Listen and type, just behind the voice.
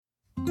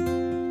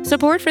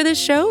Support for this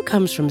show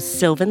comes from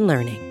Sylvan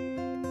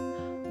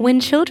Learning. When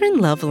children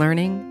love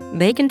learning,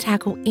 they can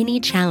tackle any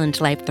challenge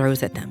life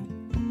throws at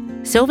them.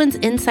 Sylvan's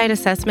Insight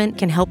Assessment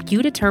can help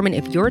you determine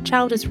if your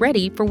child is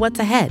ready for what's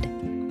ahead.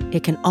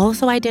 It can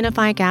also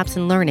identify gaps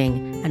in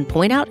learning and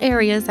point out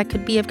areas that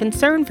could be of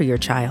concern for your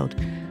child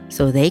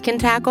so they can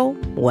tackle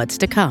what's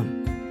to come.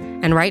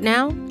 And right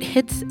now,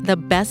 it's the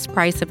best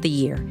price of the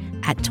year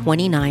at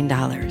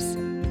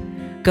 $29.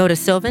 Go to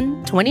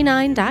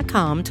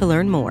sylvan29.com to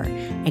learn more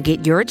and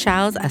get your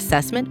child's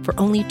assessment for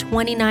only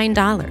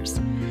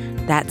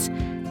 $29. That's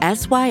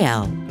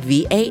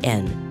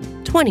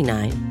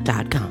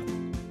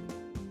SYLVAN29.com.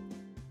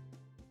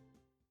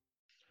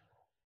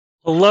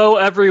 Hello,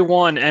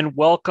 everyone, and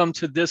welcome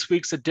to this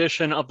week's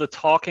edition of the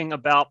Talking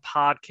About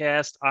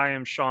podcast. I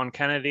am Sean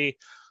Kennedy.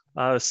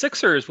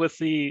 Sixers with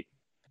the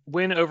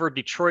win over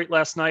Detroit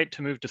last night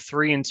to move to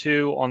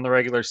 3-2 on the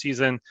regular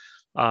season.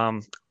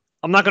 I'm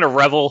not going to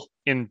revel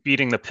in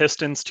beating the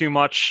Pistons too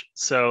much,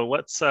 so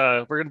we're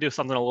going to do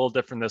something a little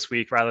different this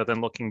week. Rather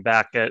than looking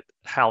back at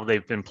how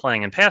they've been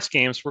playing in past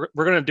games, we're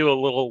going to do a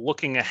little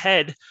looking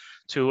ahead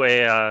to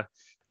a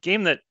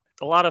game that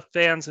a lot of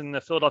fans in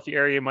the Philadelphia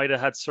area might have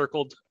had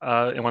circled.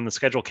 And when the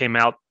schedule came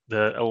out,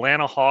 the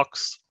Atlanta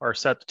Hawks are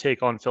set to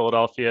take on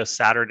Philadelphia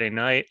Saturday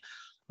night.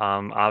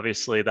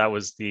 Obviously, that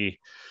was the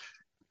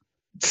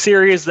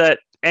series that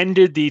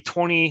ended the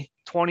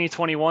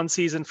 2020-21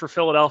 season for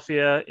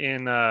Philadelphia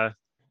in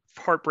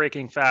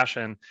heartbreaking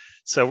fashion.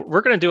 So we're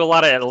going to do a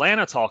lot of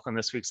Atlanta talk on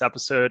this week's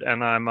episode,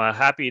 and I'm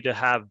happy to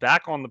have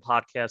back on the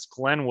podcast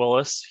Glenn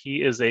Willis.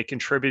 He is a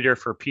contributor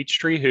for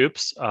Peachtree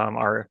Hoops,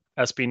 our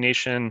SB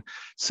Nation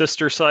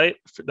sister site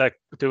that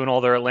doing all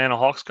their Atlanta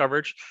Hawks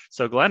coverage.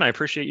 So Glenn, I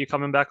appreciate you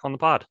coming back on the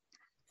pod.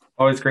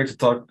 Always great to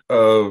talk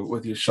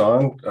with you,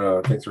 Sean.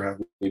 Thanks for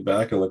having me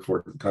back, and look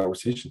forward to the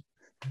conversation.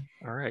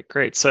 All right,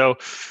 great. So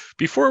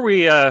before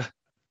we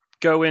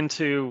go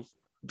into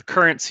the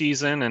current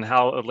season and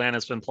how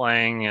Atlanta's been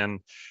playing and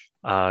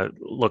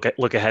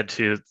look ahead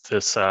to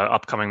this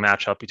upcoming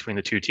matchup between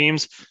the two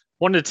teams,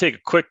 wanted to take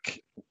a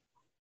quick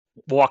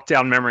walk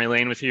down memory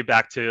lane with you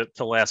back to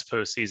last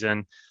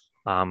postseason.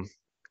 I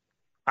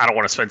don't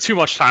want to spend too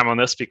much time on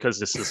this because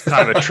this is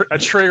kind of a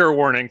trigger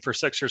warning for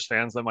Sixers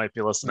fans that might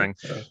be listening.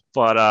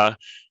 But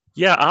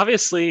yeah,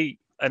 obviously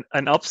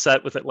an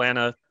upset with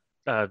Atlanta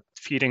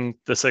defeating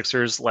the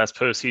Sixers last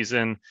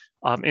postseason.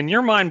 In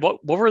your mind,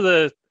 what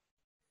were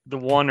the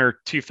one or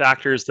two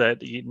factors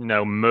that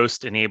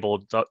most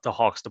enabled the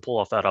Hawks to pull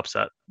off that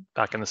upset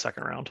back in the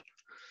second round?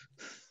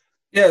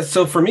 Yeah,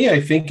 so for me, I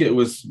think it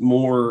was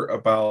more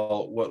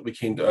about what we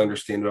came to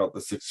understand about the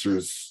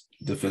Sixers'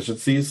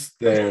 deficiencies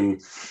than,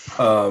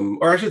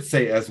 or I should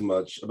say as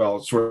much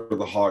about sort of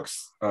the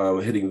Hawks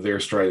hitting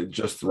their stride at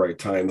just the right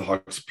time, the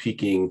Hawks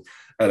peaking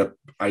at an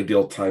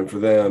ideal time for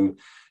them,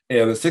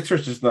 and the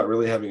Sixers just not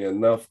really having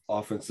enough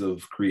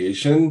offensive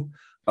creation.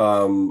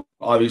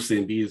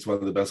 Obviously, Embiid is one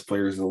of the best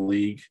players in the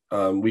league.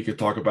 We could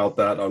talk about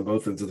that on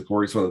both ends of the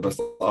court. He's one of the best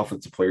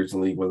offensive players in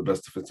the league, one of the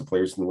best defensive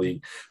players in the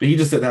league. But he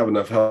just didn't have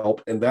enough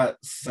help, and that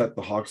set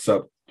the Hawks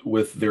up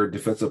with their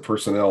defensive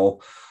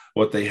personnel,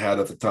 what they had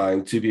at the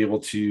time, to be able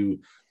to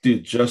do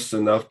just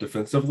enough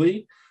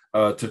defensively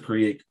to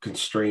create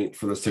constraint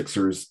for the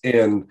Sixers.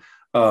 And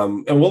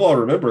we'll all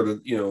remember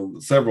that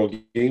several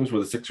games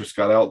where the Sixers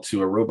got out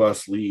to a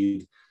robust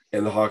lead,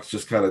 and the Hawks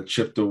just kind of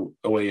chipped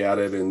away at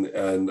it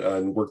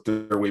and worked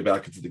their way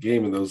back into the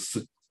game in those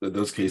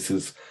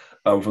cases,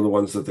 for the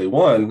ones that they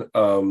won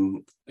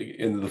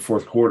into the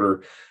fourth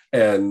quarter.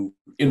 And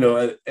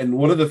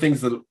one of the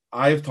things that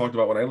I've talked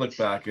about when I look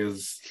back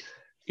is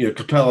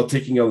Capella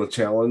taking on the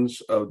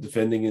challenge of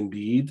defending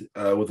Embiid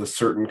with a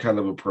certain kind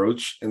of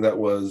approach, and that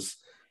was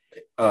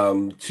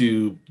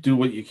to do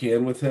what you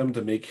can with him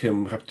to make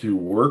him have to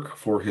work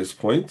for his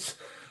points.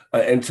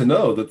 And to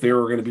know that there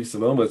are going to be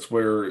some moments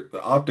where the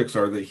optics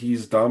are that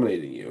he's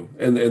dominating you.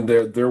 And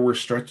there were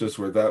stretches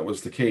where that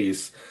was the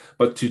case.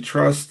 But to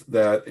trust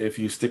that if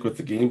you stick with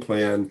the game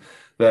plan,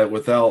 that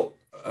without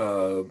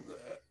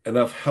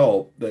enough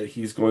help, that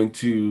he's going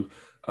to,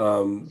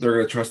 they're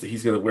going to trust that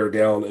he's going to wear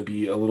down and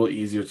be a little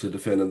easier to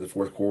defend in the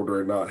fourth quarter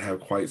and not have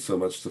quite so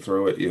much to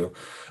throw at you.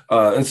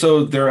 And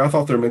so I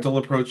thought their mental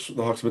approach,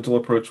 the Hawks' mental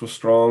approach, was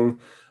strong.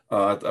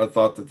 I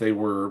thought that they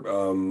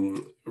were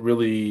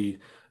really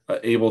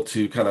able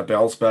to kind of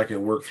bounce back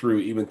and work through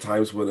even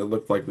times when it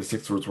looked like the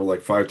Sixers were like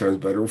 5 times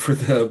better for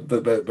them,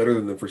 better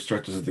than them for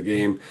stretches of the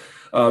game.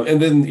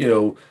 And then,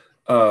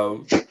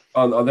 on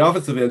the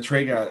offensive end,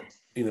 Trey got,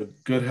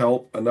 good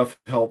help, enough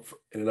help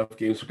in enough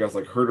games for guys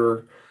like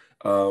Herter,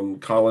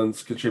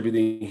 Collins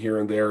contributing here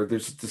and there.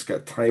 There's just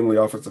got timely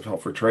offensive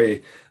help for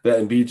Trey that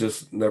Embiid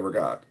just never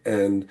got.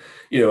 And,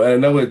 and I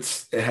know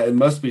it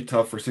must be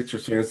tough for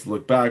Sixers fans to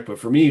look back, but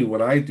for me,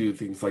 when I do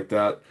things like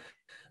that,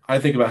 I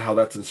think about how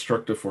that's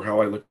instructive for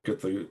how I look at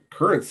the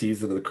current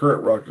season and the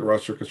current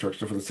roster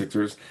construction for the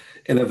Sixers,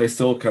 and that they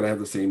still kind of have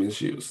the same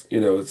issues,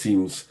 it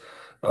seems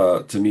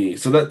to me.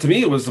 So that, to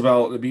me, it was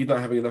about Embiid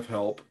not having enough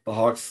help, the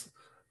Hawks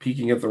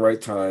peaking at the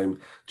right time,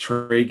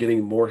 Trey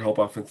getting more help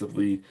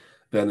offensively,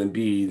 than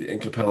Embiid,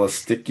 and Capella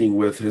sticking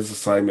with his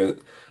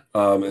assignment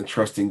and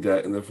trusting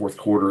that in the fourth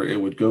quarter it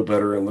would go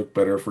better and look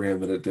better for him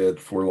than it did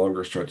for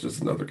longer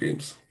stretches in other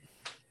games.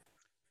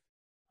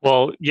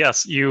 Well,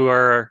 yes, you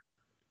are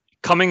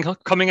coming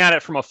at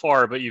it from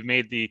afar, but you've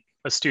made the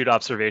astute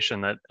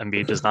observation that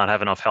Embiid does not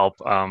have enough help.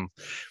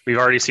 We've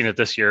already seen it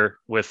this year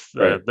with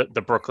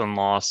the Brooklyn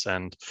loss,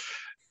 and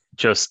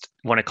just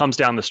when it comes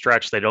down the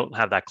stretch, they don't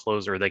have that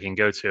closer they can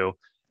go to.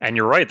 And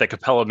you're right that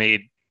Capella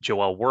made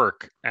Joel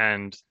work,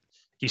 and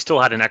he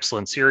still had an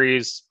excellent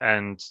series,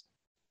 and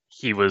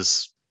he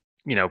was,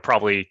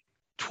 probably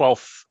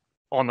 12th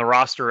on the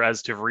roster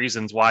as to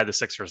reasons why the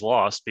Sixers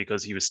lost,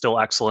 because he was still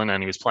excellent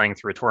and he was playing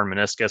through a torn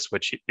meniscus,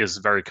 which is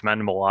very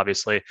commendable,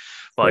 obviously.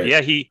 But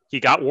yeah, he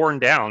got worn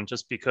down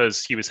just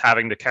because he was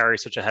having to carry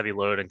such a heavy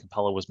load, and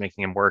Capella was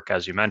making him work,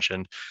 as you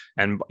mentioned.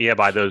 And yeah,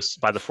 by the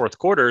fourth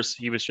quarters,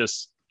 he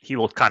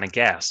looked kind of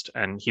gassed,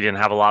 and he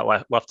didn't have a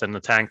lot left in the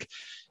tank,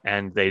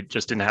 and they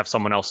just didn't have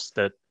someone else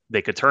that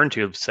they could turn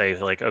to say,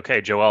 like,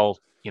 okay, Joel,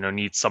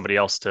 needs somebody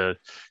else to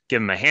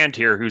give him a hand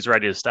here who's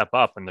ready to step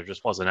up, and there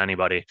just wasn't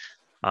anybody.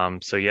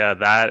 So yeah,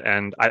 that,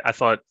 and I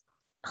thought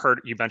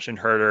you mentioned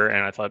Herder,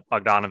 and I thought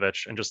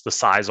Bogdanovich, and just the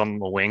size on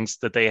the wings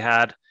that they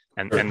had,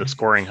 and the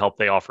scoring help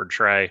they offered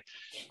Trey,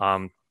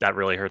 that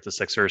really hurt the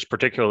Sixers,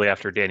 particularly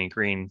after Danny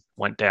Green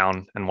went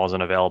down and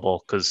wasn't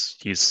available, because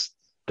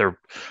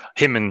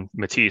him and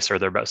Matisse are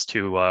their best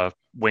two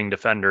wing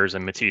defenders,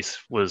 and Matisse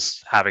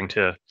was having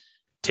to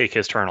take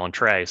his turn on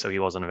Trey, so he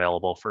wasn't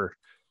available for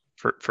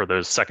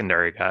those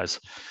secondary guys.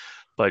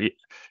 But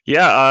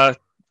yeah,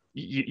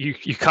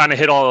 you kind of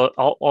hit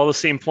all the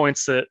same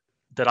points that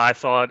I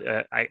thought.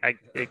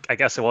 I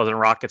guess it wasn't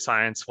rocket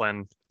science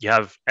when you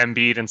have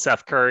Embiid and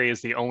Seth Curry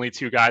as the only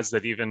two guys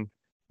that even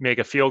make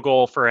a field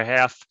goal for a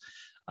half.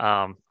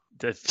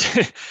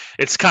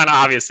 It's kind of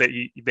obvious that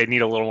they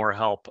need a little more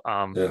help.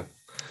 Yeah,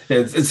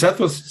 and Seth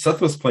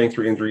was playing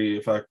through injury,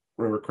 if I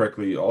remember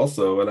correctly,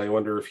 also, and I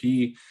wonder if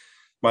he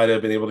might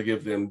have been able to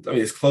give them,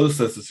 as close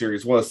as the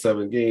series was,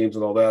 7 games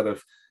and all that,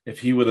 if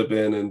he would have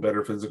been in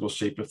better physical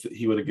shape, if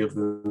he would have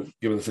given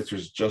the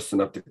Sixers just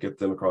enough to get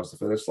them across the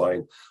finish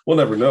line. We'll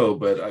never know,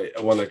 but I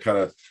want to kind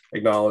of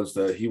acknowledge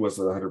that he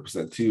wasn't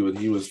 100% too, and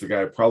he was the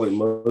guy probably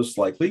most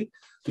likely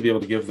to be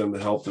able to give them the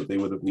help that they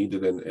would have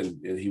needed,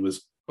 and he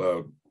was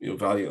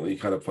valiantly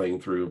kind of playing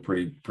through a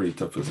pretty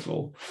tough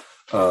physical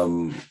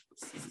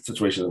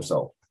situation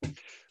himself.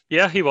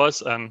 Yeah, he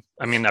was.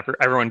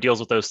 Everyone deals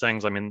with those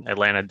things.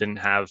 Atlanta didn't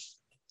have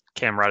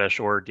Cam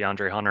Reddish or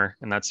DeAndre Hunter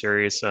in that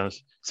series,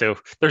 so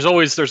there's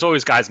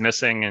always guys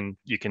missing, and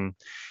you can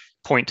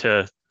point to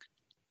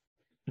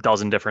a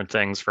dozen different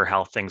things for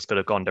how things could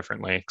have gone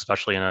differently,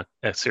 especially in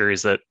a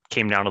series that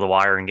came down to the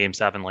wire in Game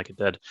 7 like it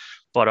did.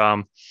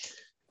 But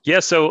yeah,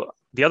 so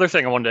the other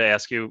thing I wanted to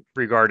ask you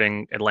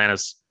regarding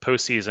Atlanta's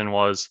postseason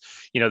was,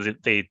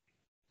 they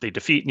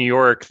defeat New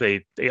York,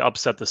 they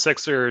upset the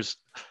Sixers.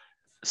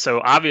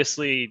 So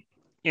obviously,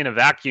 in a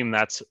vacuum,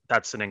 that's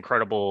an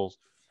incredible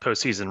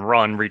postseason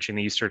run, reaching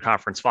the Eastern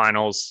Conference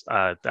Finals.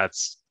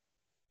 That's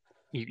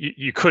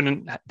you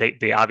couldn't.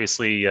 They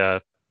obviously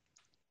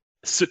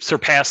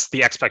surpassed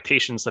the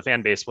expectations the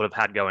fan base would have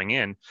had going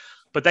in.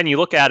 But then you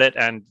look at it,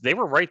 and they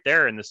were right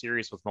there in the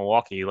series with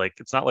Milwaukee. Like,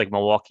 it's not like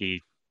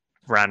Milwaukee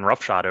ran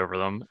roughshod over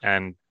them,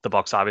 and the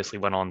Bucks obviously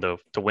went on to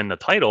win the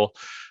title.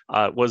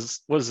 Was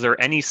there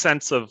any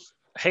sense of,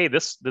 hey,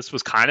 this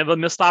was kind of a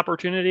missed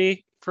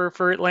opportunity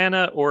for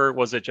Atlanta, or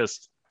was it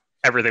just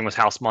everything was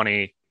house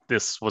money?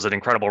 This was an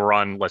incredible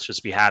run. Let's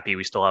just be happy.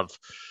 We still have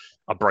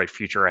a bright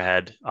future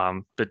ahead.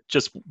 But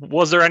just,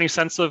 was there any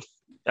sense of,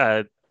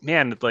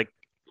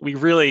 we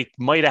really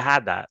might have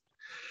had that?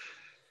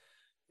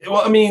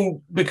 Well,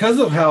 because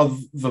of how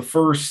the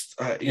first,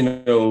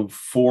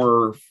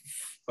 4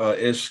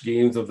 ish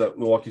games of that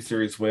Milwaukee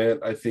series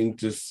went, I think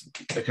just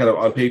kind of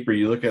on paper,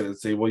 you look at it and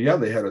say, well, yeah,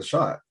 they had a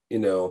shot,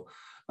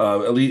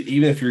 at least,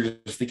 even if you're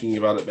just thinking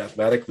about it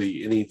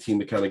mathematically, any team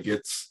that kind of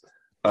gets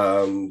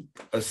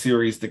a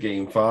series to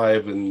Game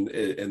 5 and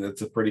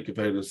it's a pretty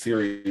competitive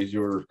series,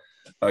 you're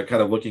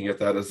kind of looking at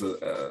that as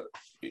a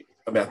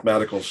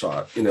mathematical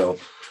shot,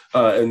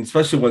 and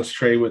especially once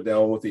Trey went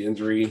down with the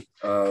injury.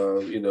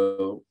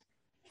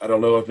 I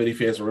don't know if many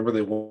fans remember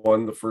they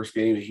won the first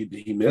game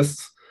he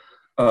missed,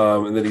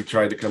 and then he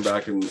tried to come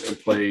back and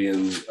play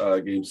in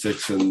Game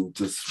 6 and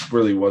just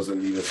really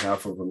wasn't even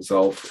half of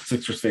himself.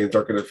 Sixers fans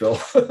aren't going to feel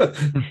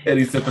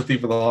any sympathy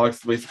for the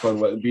Hawks based upon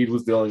what Embiid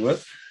was dealing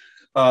with.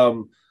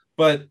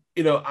 But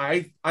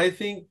I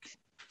think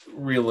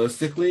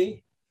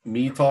realistically,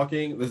 me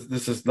talking,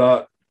 this is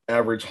not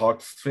average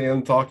Hawks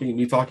fan talking,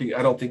 me talking,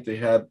 I don't think they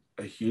had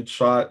a huge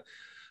shot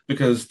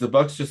because the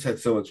Bucks just had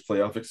so much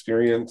playoff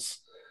experience.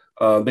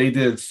 They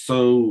did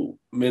so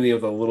many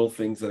of the little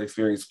things that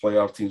experienced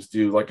playoff teams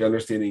do, like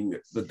understanding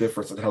the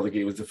difference in how the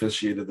game is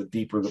officiated the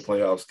deeper the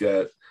playoffs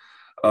get.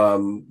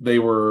 They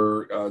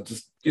were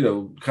just,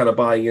 kind of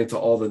buying into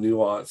all the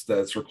nuance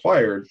that's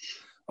required.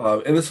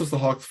 And this was the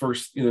Hawks'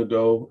 first,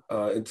 go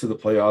into the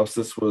playoffs.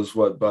 This was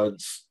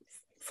Bud's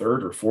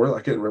third or fourth.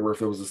 I can't remember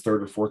if it was his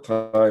third or fourth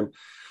time.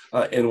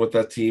 in with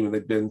that team, and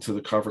they've been to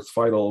the conference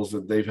finals,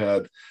 and they've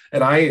had.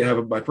 And I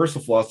have my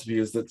personal philosophy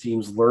is that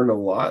teams learn a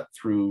lot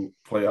through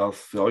playoff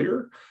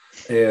failure,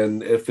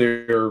 and if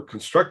they're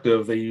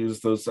constructive, they use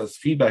those as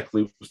feedback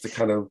loops to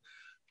kind of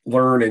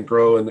learn and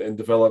grow and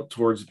develop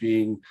towards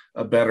being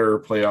a better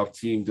playoff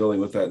team dealing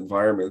with that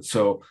environment.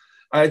 So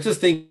I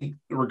just think,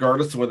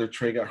 regardless of whether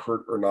Trae got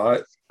hurt or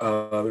not,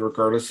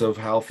 regardless of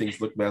how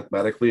things look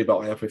mathematically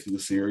about halfway through the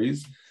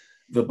series,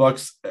 the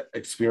Bucks'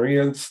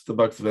 experience, the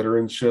Bucks'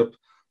 veteranship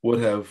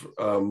would have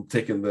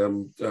taken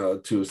them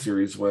to a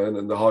series win,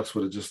 and the Hawks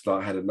would have just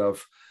not had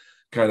enough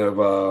kind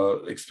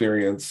of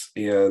experience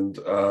and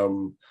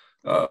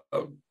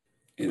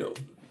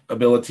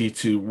ability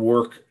to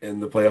work in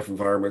the playoff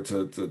environment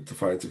to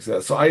find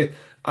success. So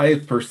I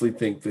personally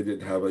think they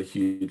didn't have a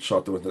huge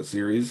shot to win that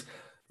series,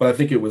 but I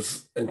think it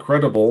was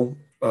incredible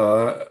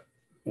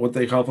what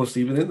they accomplished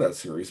even in that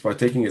series by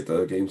taking it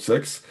to Game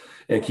 6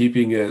 and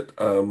keeping it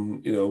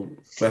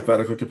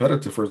mathematically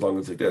competitive for as long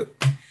as they did.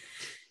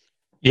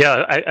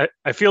 Yeah,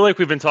 I feel like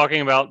we've been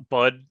talking about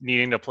Bud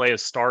needing to play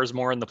as stars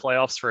more in the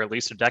playoffs for at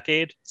least a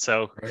decade.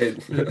 So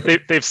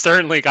right. they've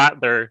certainly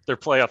got their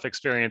playoff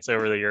experience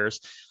over the years.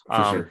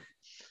 For sure.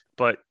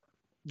 But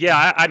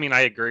yeah, I mean,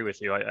 I agree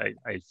with you. I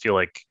feel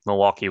like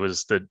Milwaukee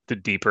was the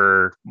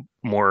deeper,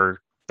 more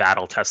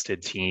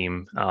battle-tested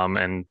team,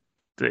 and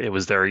it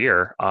was their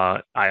year.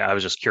 I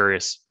was just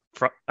curious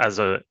as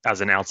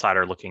an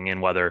outsider looking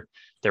in whether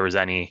there was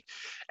any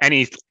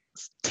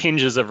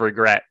tinges of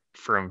regret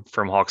from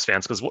Hawks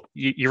fans, because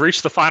you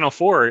reach the Final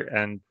Four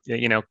and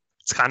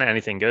it's kind of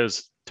anything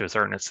goes to a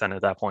certain extent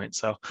at that point.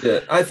 So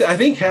yeah, I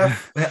think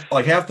half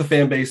the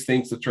fan base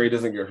thinks that Trae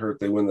doesn't get hurt,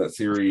 they win that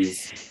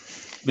series.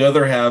 The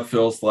other half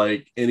feels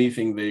like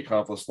anything they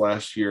accomplished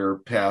last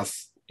year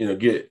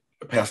getting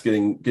past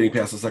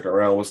the second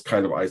round was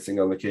kind of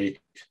icing on the cake,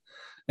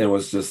 and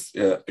was just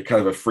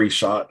kind of a free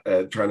shot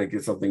at trying to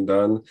get something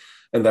done.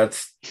 And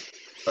that's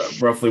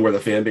roughly where the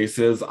fan base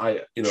is.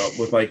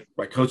 With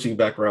my coaching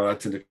background, I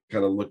tend to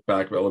kind of look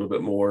back a little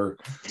bit more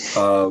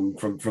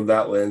from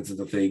that lens, and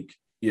to think,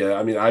 yeah,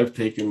 I mean, I've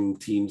taken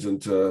teams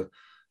into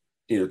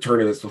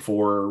tournaments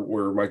before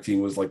where my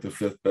team was like the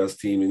 5th best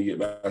team, and you get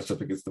matched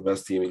up against the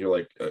best team, and you're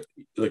like,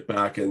 look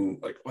back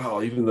and like,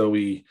 wow, even though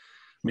we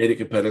made it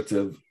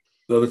competitive,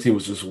 the other team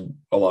was just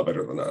a lot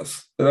better than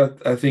us. And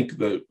I think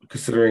that,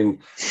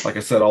 considering, like I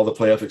said, all the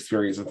playoff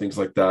experience and things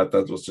like that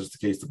was just the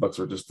case. The Bucks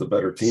were just the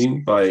better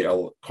team by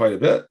quite a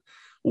bit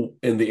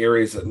in the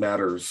areas that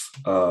matters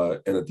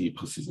in a deep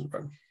postseason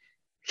run.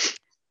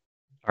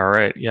 All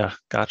right. Yeah.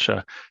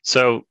 Gotcha.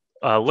 So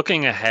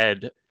looking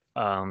ahead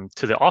to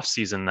the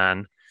offseason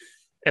then,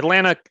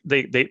 Atlanta,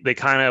 they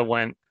kind of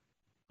went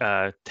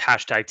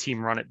hashtag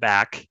team run it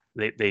back.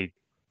 They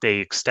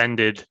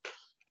extended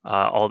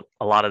a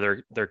lot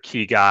of their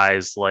key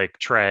guys like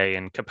Trae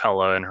and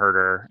Capella and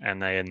Herter,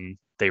 and then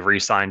they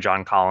re-signed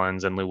John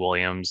Collins and Lou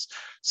Williams.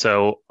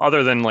 So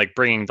other than like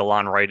bringing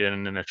DeLon Wright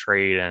in a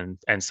trade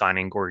and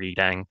signing Gorgui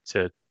Dieng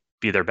to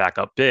be their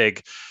backup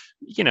big,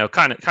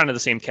 kind of the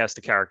same cast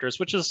of characters,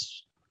 which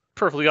is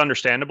perfectly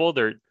understandable.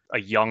 They're a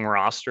young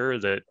roster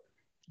that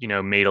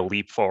made a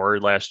leap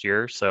forward last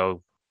year,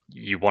 so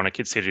you want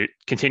to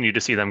continue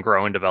to see them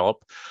grow and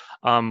develop.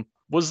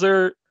 Was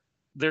there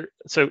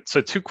so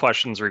two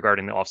questions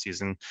regarding the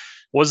offseason.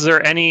 Was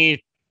there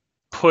any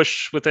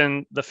push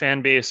within the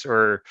fan base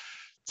or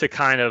to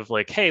kind of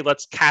like, hey,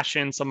 let's cash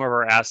in some of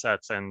our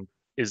assets, and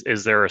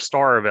is there a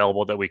star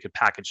available that we could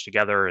package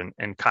together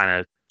and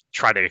kind of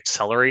try to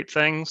accelerate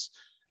things?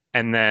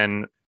 And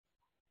then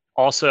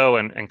also,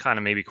 and kind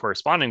of maybe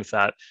corresponding with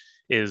that,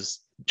 is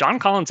John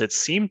Collins, it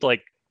seemed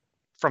like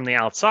from the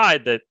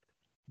outside that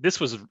this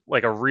was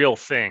like a real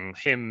thing,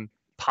 him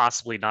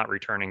possibly not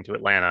returning to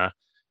Atlanta.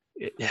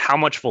 How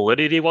much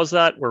validity was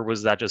that, or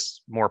was that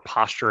just more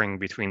posturing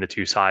between the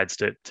two sides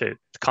to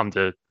come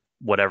to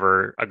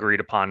whatever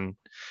agreed upon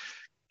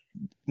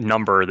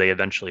number they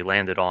eventually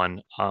landed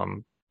on?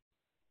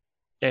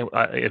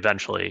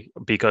 Eventually,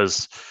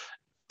 because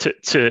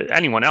to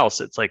anyone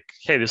else, it's like,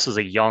 hey, this is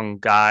a young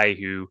guy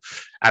who,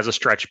 as a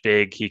stretch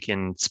big, he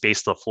can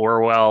space the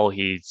floor well.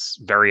 He's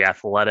very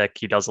athletic.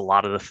 He does a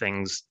lot of the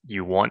things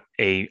you want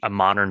a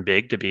modern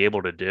big to be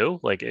able to do.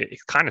 Like it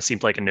kind of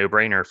seemed like a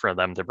no-brainer for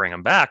them to bring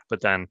him back,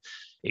 but then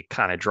it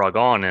kind of drug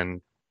on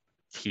and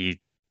he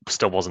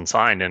still wasn't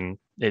signed. And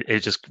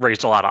it just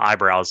raised a lot of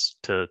eyebrows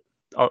to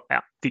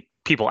the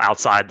people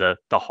outside the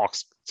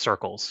Hawks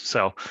circles.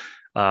 So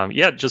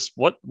just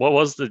what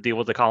was the deal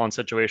with the Collins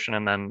situation,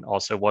 and then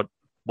also what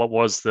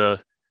was the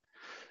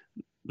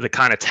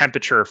kind of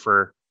temperature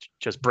for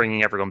just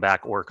bringing everyone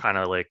back, or kind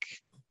of like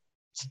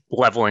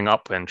leveling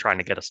up and trying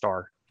to get a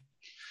star?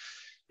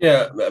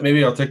 Yeah,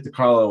 maybe I'll take the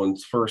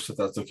Collins first, if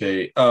that's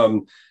okay.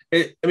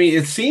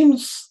 It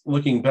seems,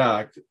 looking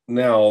back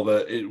now,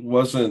 that it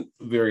wasn't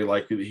very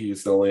likely that he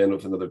was going to land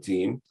with another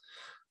team.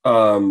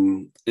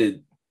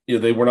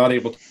 They were not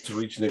able to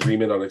reach an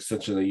agreement on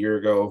extension a year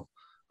ago.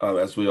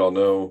 As we all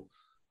know,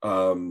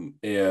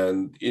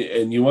 And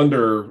you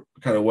wonder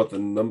kind of what the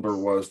number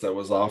was that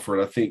was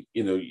offered. I think,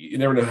 you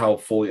never know how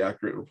fully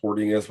accurate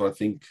reporting is, but I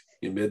think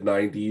in mid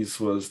 90s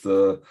was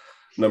the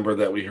number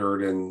that we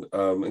heard,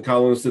 and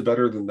Collins did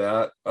better than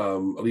that,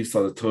 at least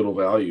on the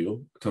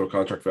total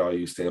contract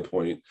value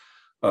standpoint,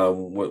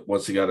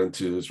 once he got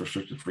into his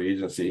restricted free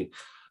agency.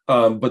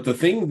 But the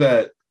thing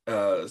that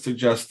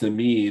suggests to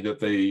me that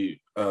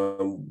they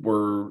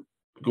were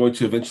going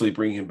to eventually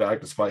bring him back,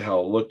 despite how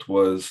it looked,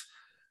 was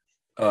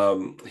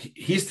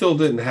he still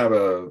didn't have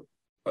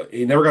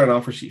he never got an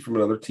offer sheet from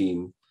another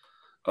team.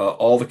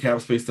 All the cap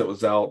space that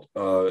was out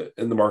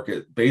in the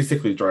market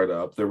basically dried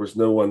up. There was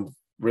no one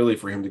really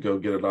for him to go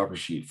get an offer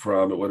sheet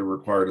from. It would have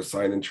required a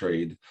sign and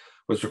trade,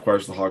 which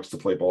requires the Hawks to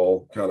play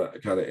ball kind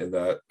of in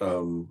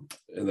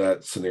that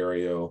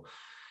scenario.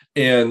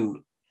 And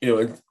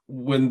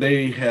when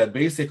they had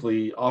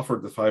basically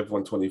offered the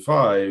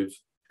 5/125,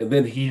 and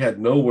then he had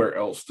nowhere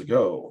else to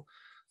go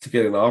to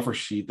get an offer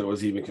sheet that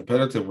was even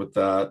competitive with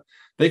that,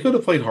 they could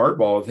have played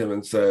hardball with him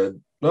and said,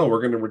 no,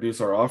 we're going to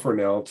reduce our offer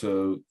now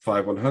to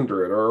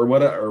 5/100 or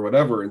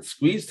whatever, and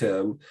squeezed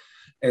him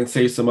and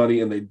save some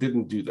money. And they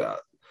didn't do that.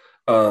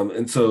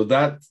 And so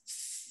that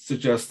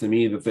suggests to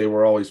me that they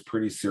were always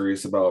pretty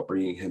serious about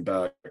bringing him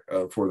back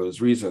for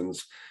those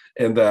reasons.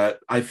 And that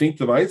I think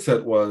the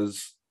mindset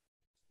was,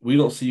 we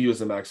don't see you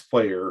as a max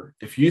player.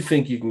 If you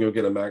think you can go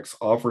get a max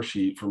offer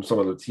sheet from some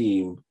other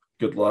team,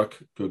 good luck,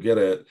 go get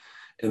it.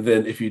 And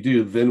then if you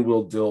do, then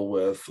we'll deal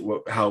with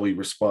how we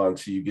respond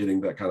to you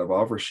getting that kind of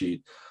offer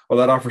sheet. Well,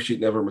 that offer sheet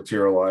never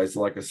materialized.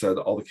 And like I said,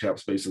 all the cap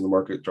space in the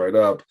market dried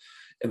up,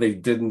 and they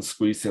didn't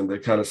squeeze him. They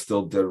kind of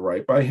still did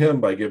right by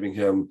him by giving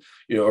him,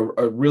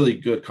 a really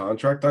good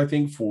contract, I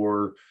think,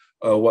 for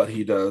what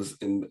he does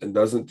and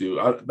doesn't do.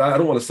 I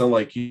don't want to sound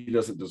like he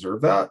doesn't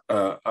deserve that.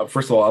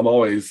 First of all, I'm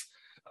always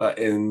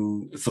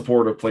in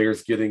support of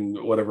players getting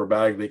whatever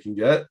bag they can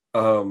get,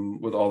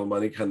 with all the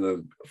money kind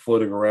of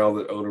floating around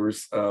that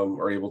owners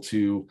are able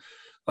to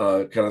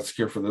kind of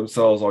secure for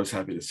themselves. Always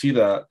happy to see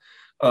that.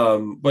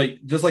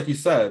 But just like you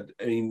said,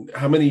 I mean,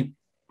 how many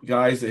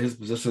guys at his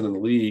position in the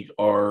league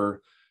are,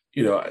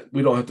 we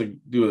don't have to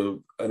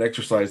do an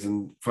exercise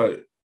and try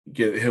to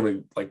get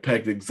him like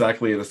pegged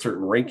exactly at a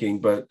certain ranking,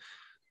 but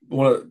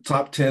one of the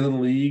top 10 in the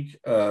league,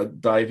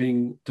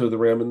 diving to the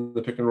rim in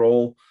the pick and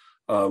roll,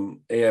 and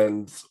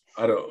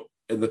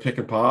in the pick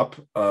and pop,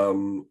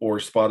 or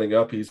spotting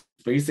up. He's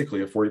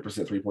basically a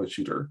 40% 3-point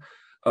shooter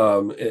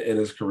in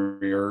his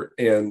career,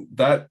 and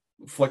that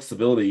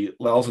flexibility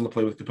allows him to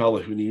play with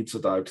Capella, who needs to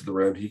dive to the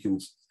rim. He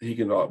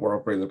can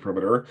operate in the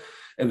perimeter,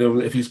 and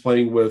then if he's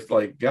playing with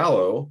like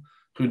Gallo,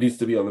 who needs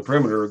to be on the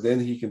perimeter, then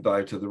he can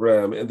dive to the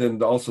rim. And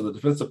then also the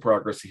defensive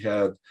progress he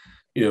had,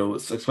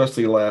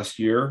 especially last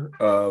year.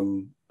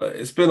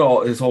 It's been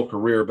all his whole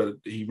career, but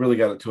he really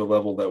got it to a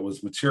level that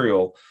was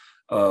material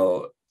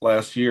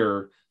last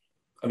year.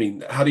 I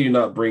mean, how do you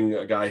not bring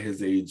a guy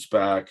his age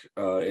back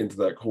into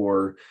that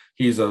core?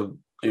 He's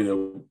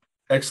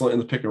excellent in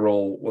the pick and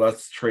roll. Well,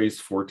 that's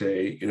Trey's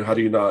forte. How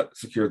do you not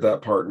secure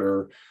that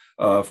partner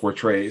for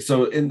Trey?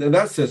 So in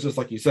that sense, just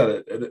like you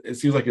said, it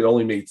seems like it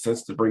only made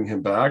sense to bring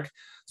him back.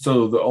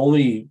 So the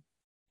only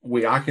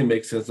way I can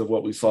make sense of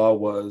what we saw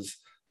was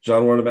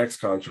John wanted a max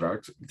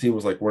contract. The team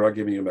was like, we're not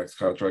giving you a max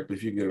contract, but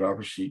if you get an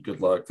offer sheet, good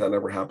luck. That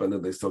never happened,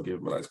 and they still gave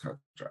him a nice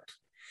contract.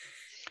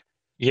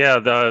 Yeah,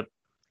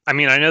 I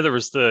know there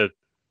was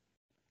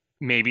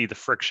maybe the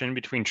friction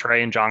between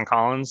Trey and John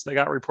Collins that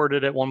got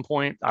reported at one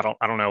point. I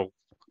don't know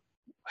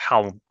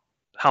how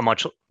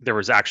much there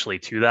was actually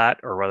to that,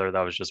 or whether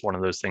that was just one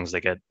of those things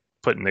that get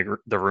put in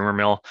the rumor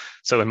mill.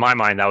 So in my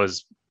mind, that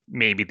was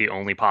maybe the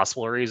only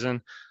possible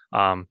reason.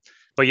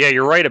 But yeah,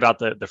 you're right about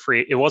the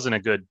free. It wasn't a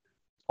good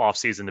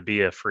offseason to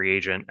be a free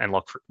agent and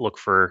look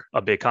for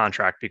a big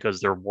contract, because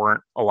there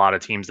weren't a lot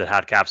of teams that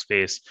had cap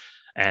space.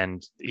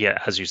 And yeah,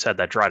 as you said,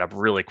 that dried up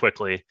really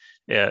quickly,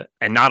 and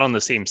not on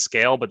the same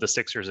scale, but the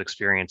Sixers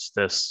experienced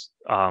this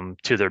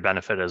to their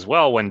benefit as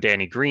well when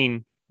Danny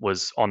Green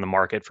was on the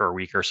market for a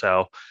week or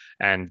so,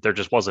 and there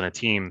just wasn't a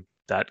team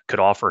that could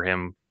offer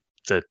him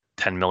the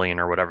 10 million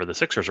or whatever the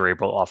Sixers were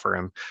able to offer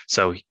him.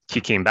 So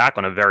he came back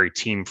on a very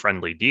team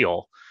friendly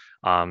deal.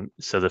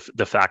 So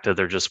the fact that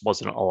there just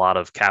wasn't a lot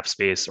of cap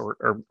space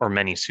or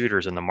many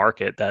suitors in the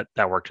market, that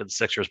worked to the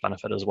Sixers'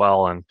 benefit as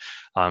well. And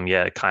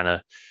yeah, it kind of,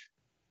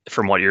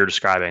 from what you're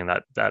describing,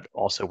 that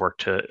also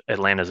worked to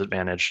Atlanta's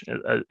advantage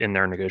in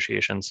their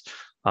negotiations.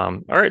 All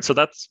right, so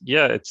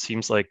it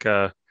seems like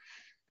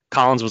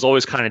Collins was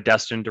always kind of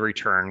destined to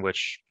return,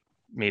 which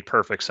made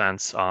perfect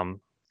sense.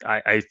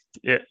 Glad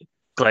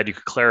you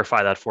could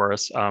clarify that for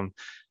us.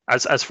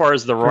 As far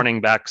as the running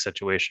back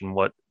situation,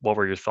 what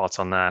were your thoughts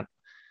on that?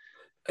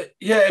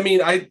 Yeah, I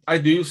mean, I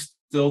do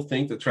still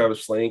think that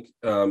Travis Schlenk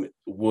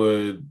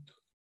would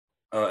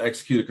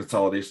execute a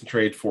consolidation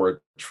trade for a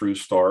true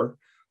star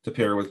to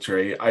pair with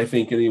Trey. I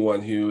think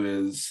anyone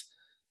who is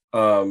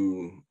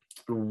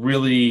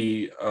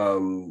really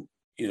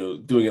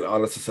doing an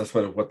honest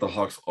assessment of what the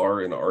Hawks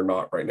are and are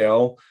not right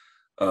now.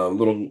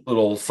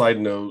 Little side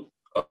note,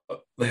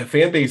 the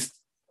fan base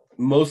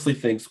mostly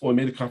thinks, well, we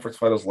made the conference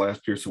finals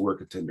last year, so we're a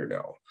contender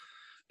now.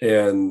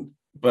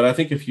 But I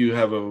think if you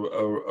have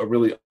a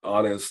really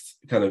honest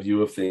kind of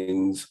view of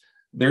things,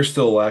 they're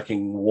still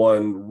lacking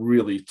one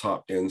really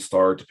top end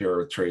star to pair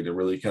a trade to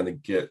really kind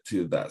of get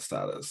to that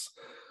status.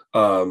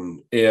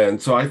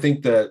 And so I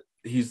think that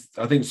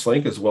I think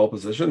Schlenk is well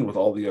positioned with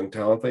all the young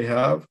talent they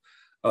have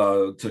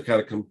to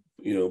kind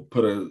of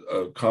put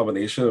a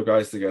combination of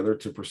guys together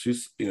to pursue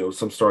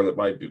some star that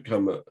might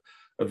become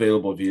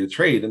available via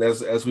trade. And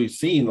as we've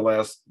seen the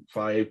last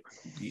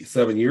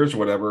 5-7 years or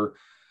whatever,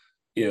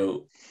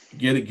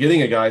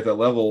 getting a guy at that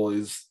level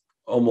is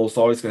almost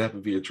always going to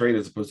happen via trade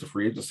as opposed to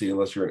free agency,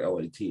 unless you're an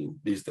LA team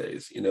these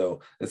days, and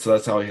so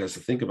that's how he has to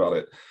think about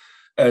it.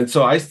 And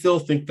so I still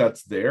think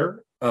that's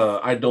there.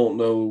 I don't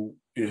know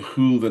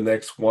who the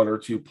next one or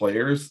two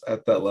players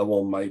at that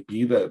level might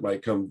be that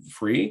might come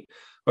free,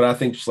 but I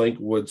think Schlenk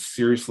would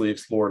seriously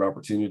explore an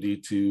opportunity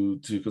to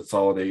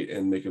consolidate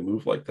and make a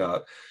move like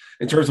that.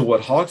 In terms of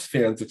what Hawks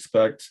fans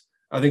expect,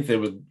 I think they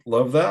would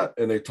love that,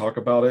 and they talk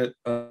about it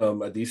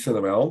a decent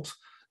amount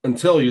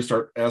until you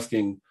start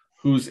asking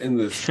who's in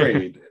this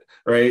trade,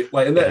 right?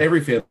 Like, and that every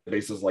fan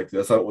base is like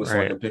this. I don't want to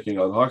sound like I'm picking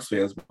on Hawks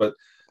fans, but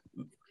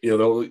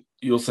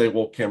you'll say,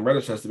 well, Cam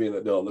Reddish has to be in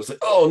that deal, and they'll say,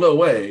 oh, no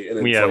way. And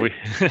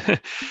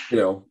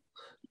it's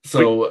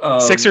so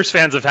Sixers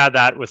fans have had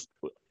that with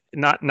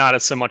not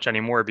as so much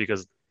anymore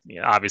because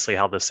obviously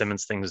how the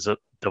Simmons thing has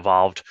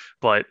devolved,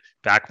 but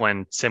back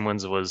when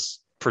Simmons was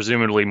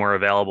presumably more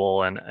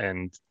available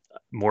and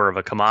more of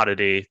a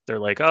commodity, they're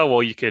like, oh,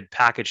 well, you could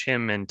package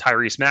him and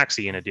Tyrese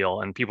Maxey in a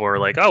deal. And people are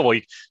like, oh, well,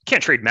 you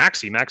can't trade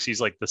Maxey. Maxey's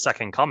like the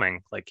second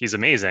coming. Like, he's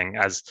amazing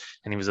and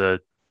he was a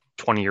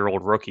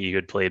 20-year-old rookie who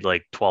had played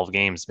like 12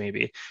 games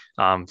maybe.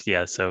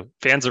 So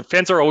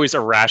fans are always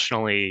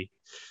irrationally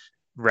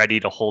ready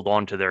to hold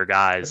on to their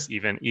guys,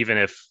 even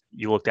if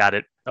you looked at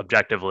it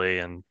objectively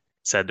and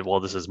said, well,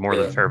 this is more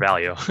than fair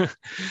value.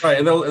 Right.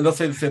 And they'll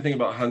say the same thing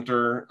about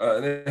Hunter.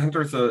 And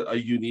Hunter's a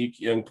unique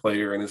young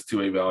player and his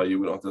two-way value.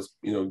 We don't have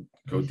to,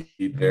 go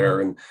deep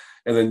there. And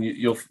then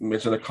you'll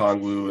mention a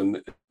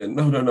Kongwu and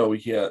no, we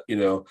can't,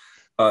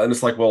 and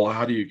it's like, well,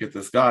 how do you get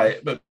this guy?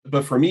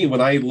 But for me,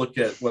 when I look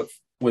at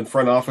when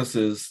front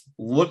offices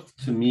look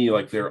to me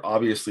like they're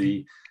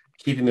obviously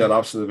keeping that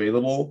option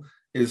available,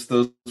 is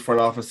those front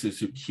offices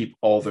who keep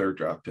all their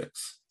draft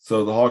picks.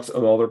 So the Hawks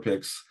own all their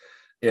picks,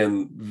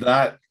 and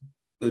that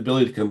the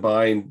ability to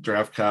combine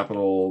draft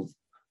capital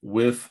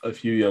with a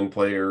few young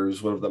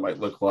players, whatever that might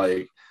look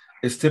like,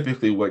 is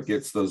typically what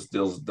gets those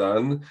deals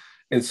done.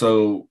 And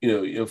so,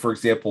 for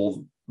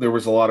example, there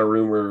was a lot of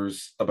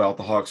rumors about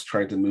the Hawks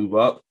trying to move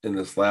up in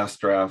this last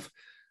draft.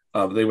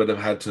 They would have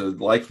had to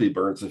likely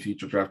burn some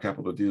future draft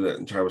capital to do that,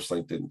 and Travis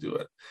Schlenk didn't do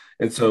it.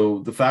 And so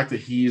the fact that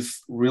he's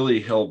really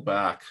held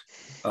back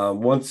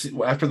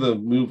after the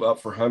move up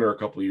for Hunter a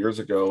couple of years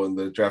ago and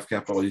the draft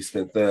capital he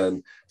spent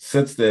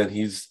since then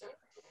he's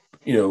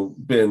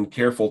been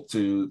careful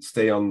to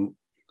stay on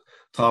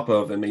top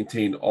of and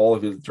maintain all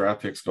of his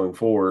draft picks going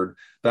forward.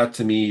 That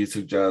to me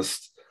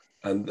suggests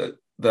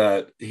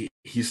that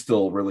he's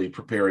still really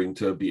preparing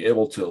to be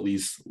able to at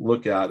least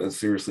look at and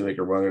seriously make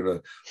a run at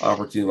an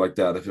opportunity like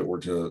that if it were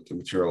to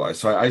materialize.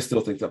 So I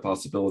still think that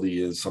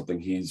possibility is something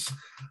he's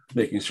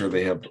making sure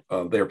they have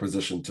their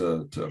position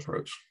to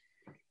approach.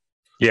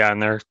 Yeah,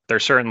 and they're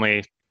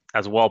certainly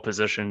as well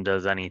positioned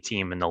as any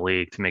team in the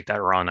league to make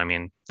that run. I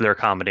mean, they're a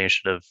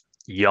combination of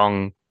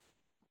young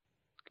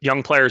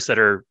players that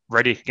are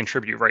ready to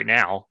contribute right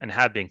now and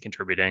have been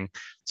contributing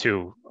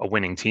to a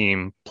winning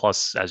team.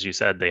 Plus, as you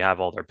said, they have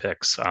all their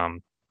picks.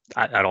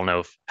 I don't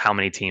know how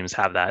many teams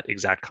have that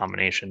exact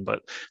combination,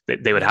 but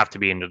they would have to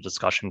be in the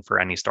discussion for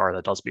any star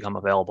that does become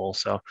available.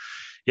 So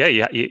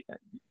the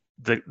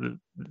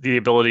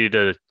ability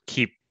to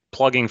keep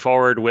plugging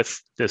forward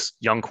with this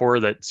young core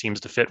that seems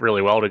to fit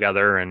really well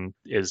together and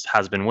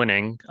has been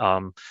winning.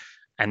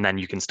 And then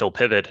you can still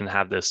pivot and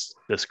have this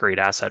great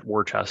asset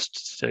war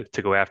chest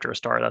to go after a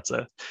star. That's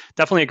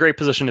definitely a great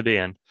position to be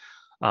in.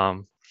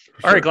 All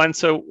right, Glenn.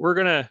 So we're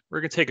gonna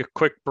take a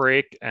quick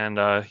break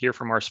and hear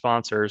from our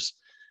sponsors,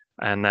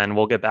 and then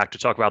we'll get back to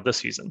talk about this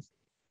season.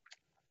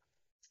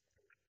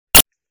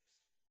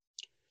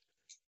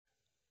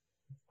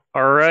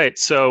 All right.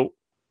 So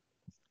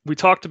we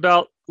talked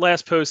about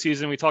last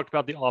postseason. We talked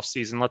about the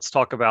offseason. Let's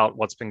talk about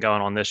what's been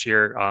going on this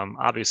year.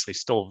 Obviously,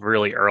 still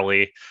really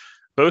early.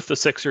 Both the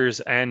Sixers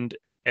and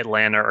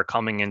Atlanta are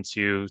coming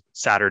into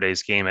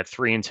Saturday's game at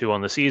 3-2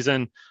 on the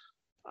season.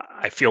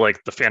 I feel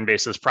like the fan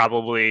bases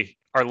probably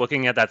are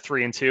looking at that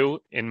 3-2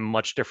 in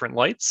much different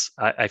lights.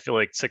 I feel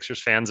like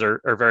Sixers fans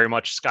are very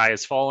much sky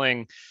is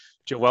falling.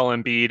 Joel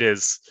Embiid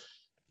is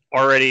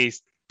already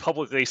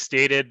publicly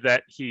stated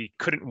that he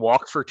couldn't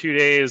walk for 2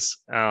 days.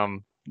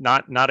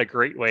 Not a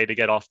great way to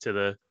get off to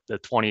the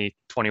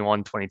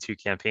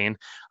 2021-22 campaign.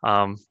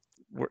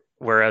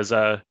 Whereas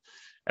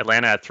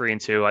Atlanta at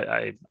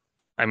 3-2,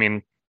 I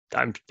mean,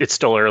 it's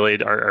still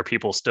early. Are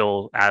people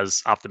still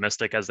as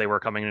optimistic as they were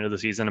coming into the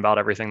season about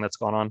everything that's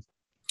going on?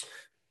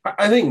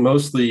 I think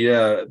mostly,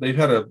 yeah. They've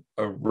had a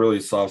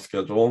really soft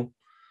schedule.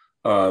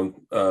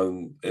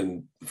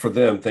 And for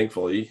them,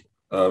 thankfully,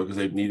 because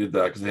they've needed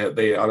that, because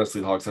they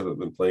honestly, the Hawks haven't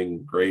been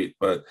playing great.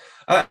 But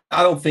I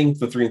don't think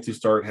the 3-2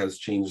 start has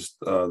changed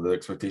the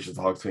expectations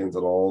of Hawks fans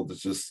at all.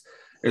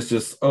 It's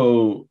just,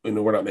 oh,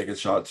 we're not making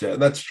shots yet.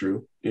 And that's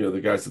true.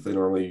 The guys that they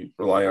normally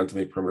rely on to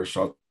make perimeter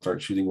shots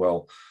aren't shooting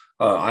well.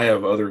 I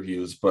have other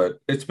views, but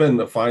it's been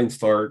a fine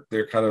start.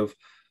 They're kind of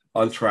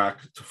on track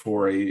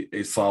for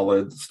a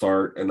solid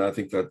start, and I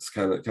think that's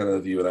kind of the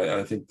view, and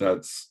I think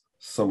that's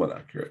somewhat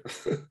accurate.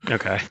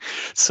 Okay,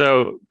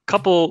 so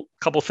couple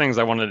things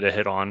I wanted to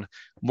hit on.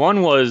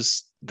 One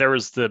was there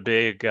was the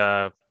big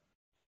kind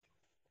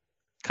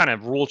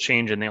of rule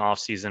change in the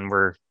offseason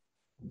where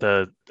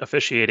the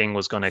officiating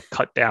was going to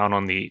cut down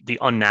on the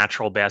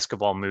unnatural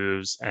basketball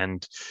moves,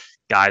 and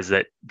guys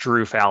that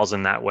drew fouls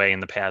in that way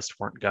in the past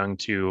weren't going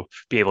to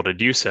be able to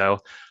do so.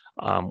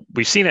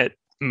 We've seen it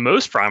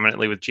most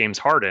prominently with James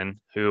Harden,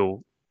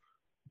 who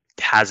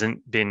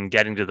hasn't been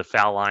getting to the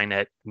foul line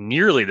at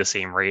nearly the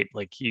same rate.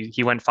 Like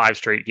he went 5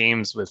 straight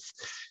games with,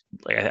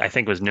 I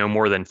think it was no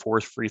more than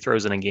 4 free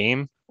throws in a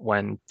game,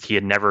 when he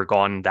had never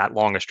gone that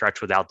long a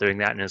stretch without doing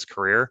that in his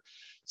career.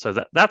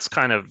 So that's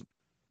kind of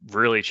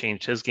really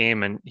changed his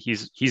game. And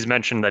he's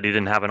mentioned that he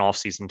didn't have an off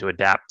season to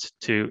adapt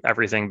to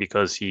everything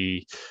because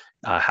he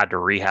had to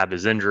rehab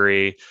his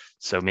injury.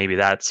 So maybe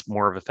that's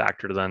more of a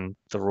factor than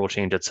the rule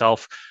change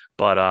itself.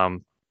 But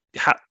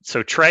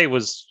so Trey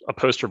was a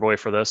poster boy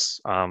for this.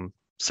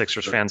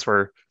 Sixers fans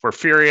were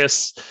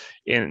furious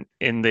in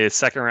the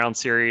second round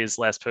series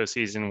last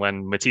postseason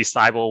when Matisse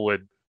Thybulle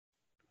would,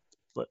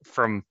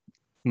 from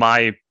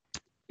my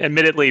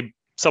admittedly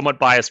somewhat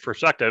biased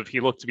perspective,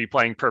 he looked to be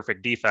playing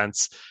perfect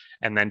defense,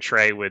 and then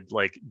Trey would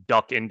like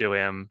duck into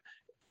him,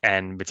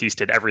 and Matisse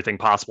did everything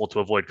possible to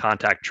avoid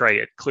contact.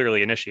 Trey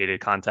clearly initiated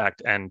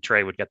contact, and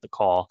Trey would get the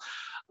call.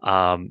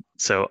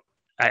 So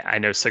I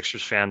know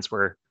Sixers fans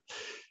were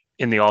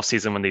in the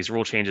offseason when these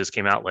rule changes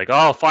came out, like,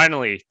 oh,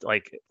 finally,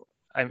 like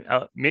I'm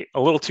a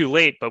little too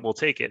late, but we'll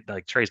take it.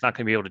 Like Trey's not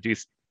going to be able to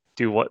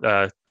do what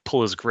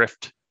pull his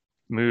grift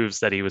moves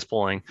that he was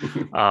pulling.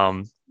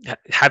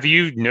 Have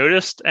you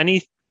noticed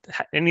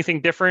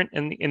anything different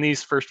in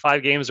these first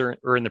 5 games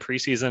or in the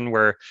preseason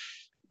where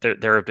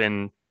there have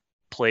been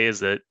plays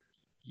that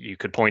you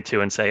could point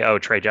to and say, oh,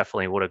 Trey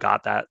definitely would have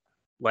got that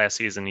last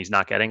season, he's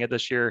not getting it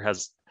this year?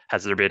 Has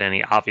there been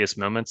any obvious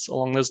moments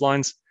along those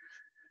lines?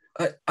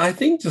 I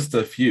think just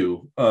a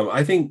few.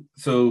 I think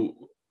so.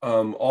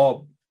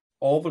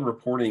 All the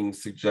reporting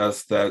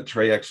suggests that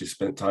Trey actually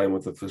spent time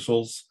with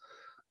officials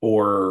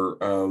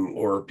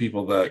or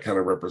people that kind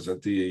of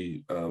represent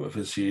the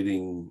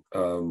officiating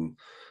in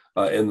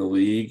the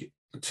league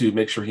to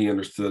make sure he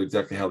understood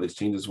exactly how these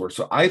changes were.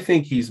 So I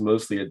think he's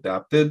mostly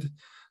adapted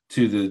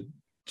to the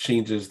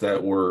changes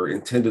that were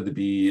intended to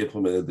be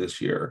implemented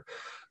this year.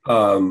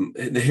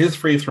 His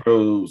free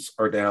throws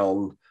are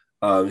down.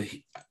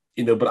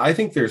 But I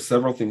think there's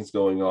several things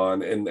going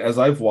on. And as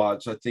I've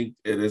watched, I think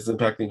it is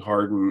impacting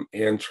Harden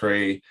and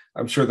Trey.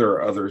 I'm sure there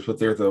are others, but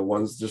they're the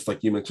ones, just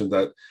like you mentioned,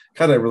 that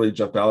kind of really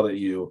jump out at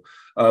you.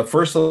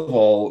 First of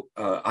all,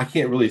 I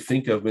can't really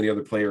think of many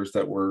other players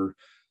that were,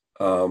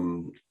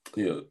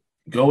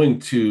 going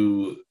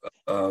to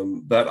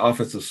that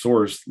offensive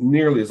source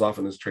nearly as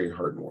often as Trey and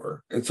Harden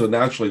were. And so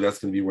naturally, that's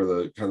going to be where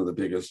the kind of the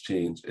biggest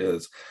change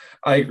is.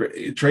 I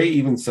agree. Trey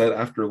even said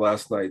after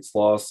last night's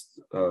loss,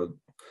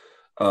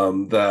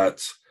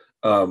 that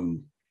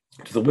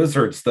to the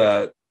Wizards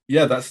that,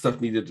 yeah, that stuff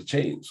needed to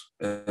change,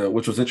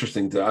 which was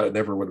interesting. I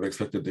never would have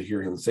expected to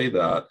hear him say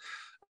that.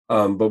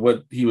 But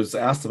what he was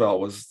asked about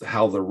was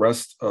how the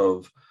rest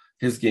of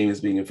his game is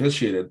being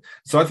officiated.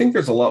 So I think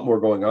there's a lot more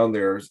going on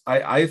there.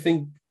 I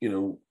think,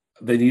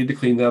 they needed to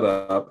clean that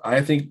up.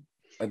 I think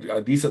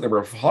a decent number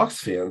of Hawks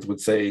fans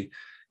would say,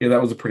 yeah,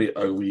 that was a pretty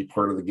ugly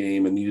part of the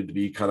game and needed to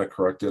be kind of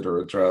corrected or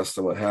addressed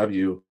and what have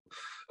you.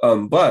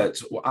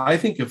 But I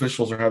think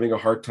officials are having a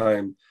hard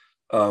time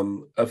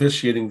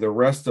officiating the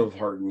rest of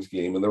Harden's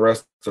game and the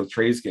rest of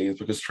Trey's games,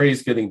 because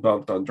Trey's getting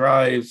bumped on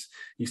drives.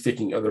 He's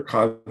taking other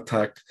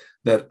contact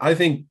that I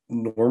think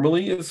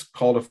normally is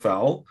called a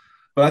foul.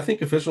 But I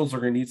think officials are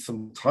going to need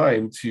some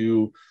time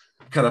to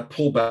kind of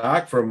pull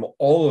back from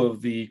all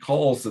of the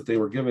calls that they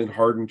were giving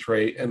Harden,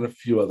 Trey, and a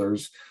few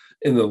others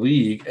in the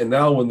league. And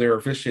now when they're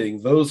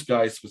officiating those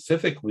guys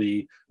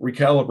specifically,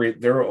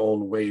 recalibrate their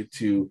own way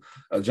to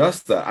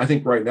adjust that. I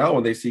think right now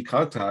when they see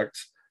contact,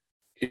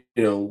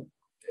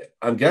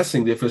 I'm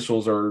guessing the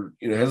officials are,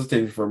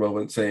 hesitating for a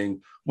moment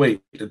saying,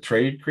 wait, did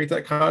Trey create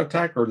that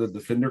contact or did the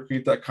defender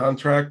create that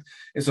contract?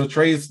 And so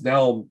Trey's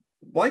now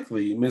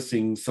likely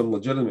missing some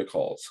legitimate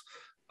calls.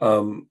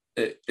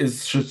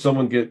 Should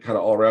someone get kind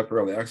of all wrapped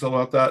around the axle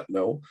about that?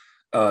 No.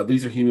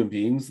 These are human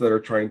beings that are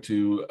trying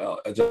to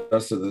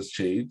adjust to this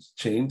change.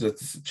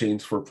 It's a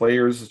change for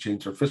players, a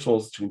change for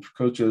officials, a change for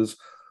coaches,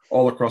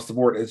 all across the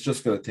board. It's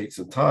just going to take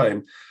some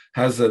time.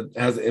 Has it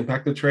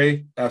impacted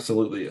Trey?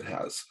 Absolutely, it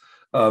has.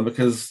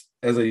 Because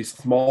as a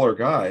smaller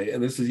guy,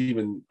 and this is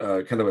even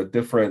kind of a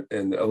different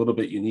and a little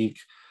bit unique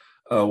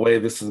way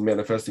this is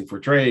manifesting for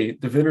Trey,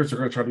 defenders are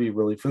going to try to be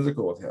really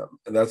physical with him,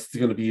 and that's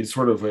going to be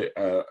sort of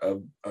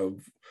a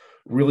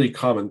really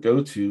common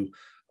go-to.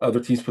 Other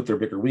teams put their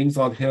bigger wings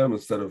on him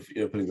instead of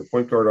putting the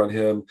point guard on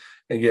him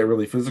and get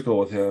really physical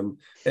with him,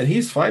 and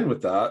he's fine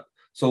with that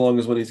so long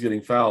as when he's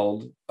getting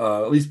fouled,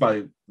 at least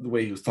by the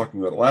way he was talking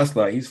about it last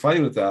night, he's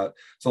fine with that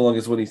so long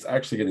as when he's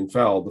actually getting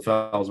fouled, the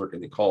fouls are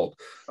getting called.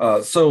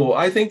 So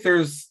I think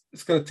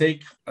it's going to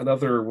take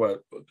another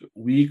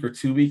week or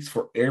 2 weeks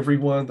for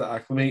everyone to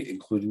acclimate,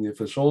 including the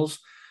officials.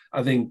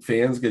 I think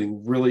fans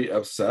getting really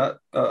upset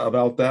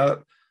about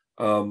that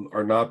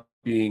are not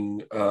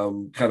being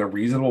kind of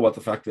reasonable about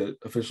the fact that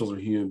officials are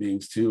human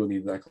beings too and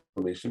need an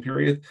acclimation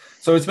period.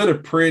 So it's been a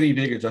pretty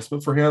big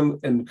adjustment for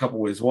him in a couple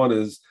ways. One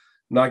is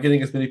not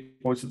getting as many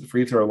points at the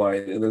free throw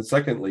line, and then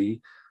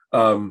secondly,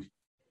 the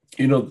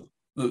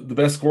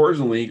best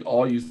scorers in the league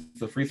all use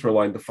the free throw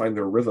line to find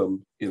their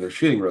rhythm in their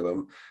shooting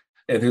rhythm.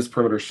 And his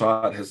perimeter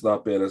shot has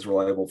not been as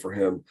reliable for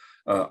him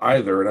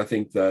either. And I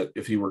think that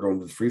if he were going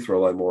to the free throw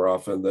line more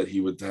often, that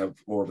he would have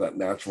more of that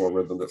natural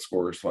rhythm that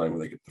scorers find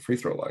when they get to the free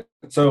throw line.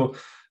 And so,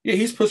 yeah,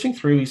 he's pushing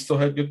through. He still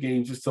had good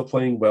games. He's still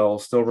playing well,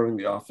 still running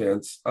the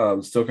offense,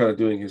 still kind of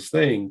doing his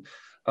thing.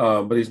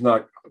 But he's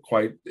not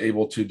quite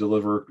able to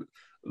deliver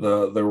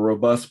the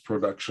robust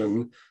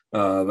production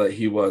that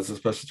he was,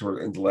 especially toward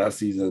the end of last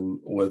season,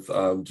 with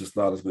just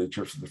not as many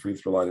trips to the free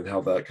throw line, and how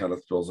that kind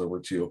of spills over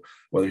to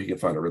whether he can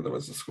find a rhythm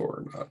as a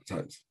scorer or not at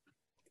times.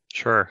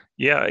 Sure.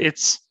 Yeah,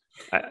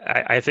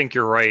 I think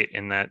you're right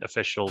in that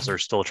officials are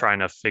still trying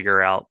to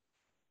figure out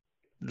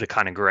the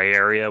kind of gray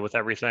area with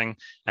everything.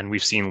 And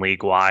we've seen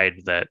league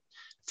wide that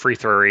free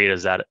throw rate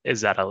is at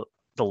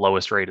the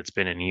lowest rate it's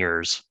been in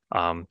years,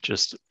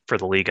 just for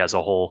the league as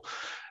a whole.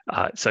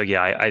 So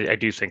yeah, I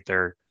do think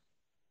they're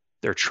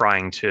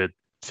trying to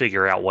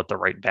figure out what the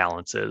right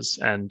balance is,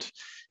 and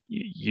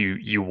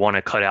you want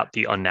to cut out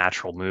the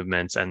unnatural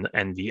movements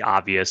and the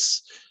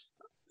obvious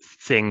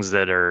things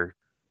that are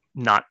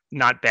not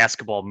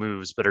basketball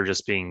moves, but are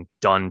just being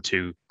done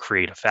to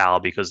create a foul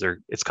because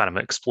it's kind of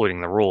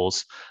exploiting the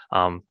rules.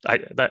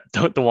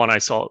 The one I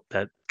saw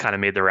that kind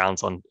of made the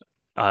rounds on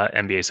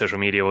NBA social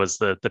media was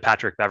the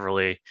Patrick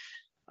Beverley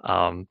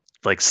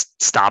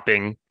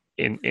stopping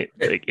in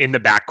the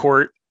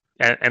backcourt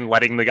and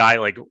letting the guy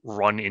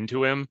run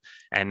into him.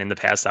 And in the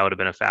past that would have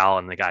been a foul,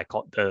 and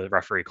the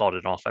referee called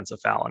it an offensive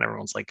foul, and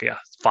everyone's like, yeah,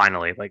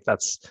 finally,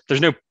 there's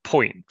no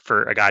point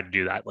for a guy to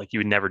do that. You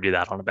would never do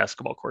that on a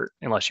basketball court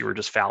unless you were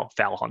just foul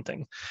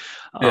hunting.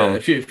 Yeah,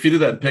 if you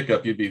did that in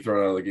pickup, you'd be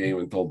thrown out of the game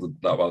and told to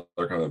not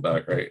bother coming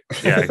back, right?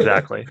 Yeah,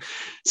 exactly.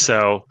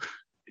 So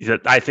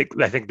I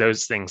think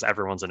those things,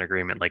 everyone's in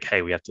agreement,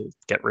 hey, we have to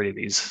get rid of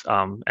these,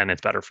 and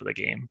it's better for the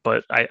game.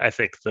 But I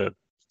think the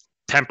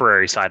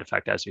temporary side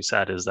effect, as you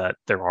said, is that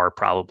there are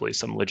probably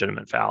some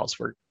legitimate fouls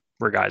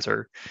where guys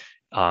are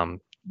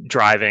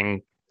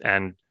driving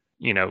and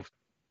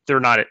they're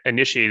not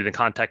initiating the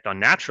contact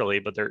unnaturally,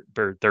 but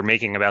they're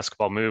making a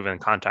basketball move and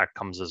contact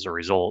comes as a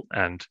result,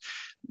 and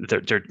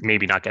they're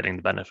maybe not getting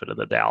the benefit of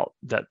the doubt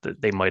that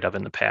they might have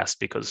in the past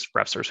because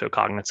refs are so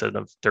cognizant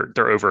of they're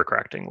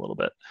overcorrecting a little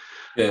bit.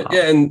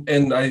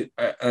 And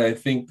I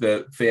think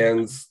that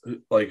fans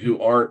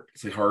who aren't,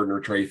 say, Harden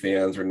or Trey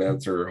fans or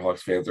Nets or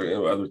Hawks fans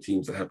or other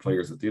teams that have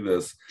players that do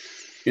this,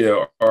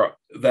 are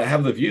that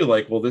have the view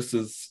well, this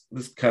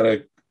kind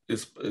of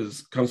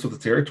is comes with the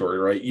territory,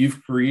 right?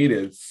 You've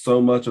created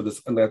so much of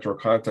this unnatural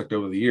contact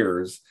over the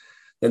years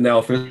that now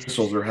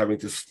officials are having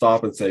to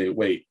stop and say,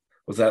 wait,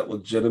 was that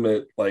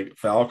legitimate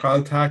foul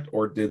contact,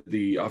 or did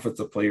the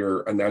offensive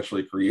player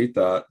unnaturally create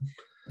that?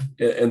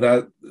 And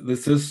that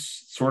this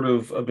is sort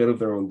of a bit of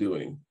their own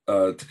doing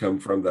to come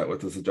from that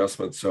with this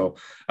adjustment. So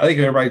I think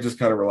everybody just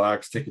kind of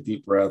relax, take a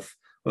deep breath.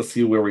 Let's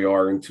see where we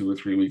are in 2 or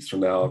 3 weeks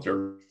from now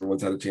after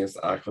everyone's had a chance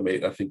to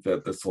acclimate. I think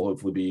that this will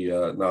hopefully be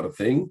not a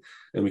thing,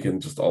 and we can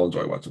just all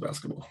enjoy watching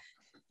basketball.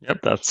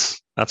 Yep,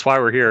 that's why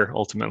we're here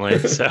ultimately.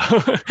 So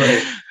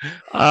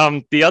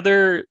the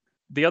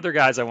other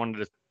guys I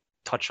wanted to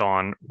touch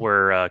on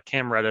were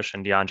Cam Reddish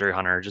and DeAndre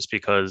Hunter, just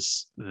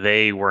because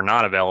they were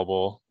not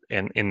available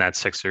in that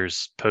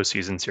Sixers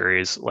postseason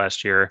series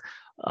last year.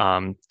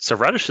 So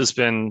Reddish has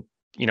been,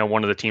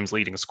 one of the team's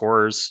leading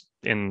scorers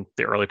in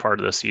the early part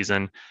of the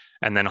season.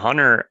 And then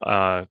Hunter,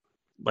 I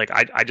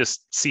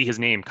just see his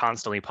name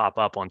constantly pop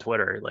up on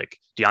Twitter,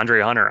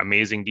 DeAndre Hunter,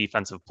 amazing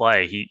defensive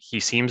play. He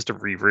seems to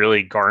be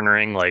really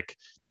garnering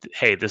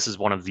hey, this is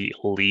one of the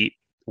elite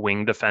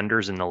wing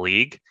defenders in the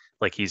league.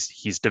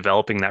 He's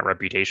developing that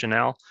reputation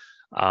now.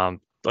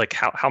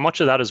 How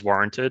much of that is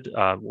warranted?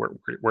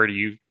 Where do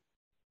you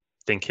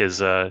think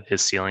his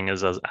ceiling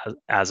is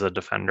as a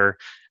defender?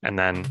 And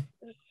then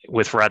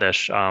with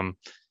Reddish,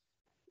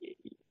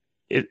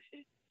 they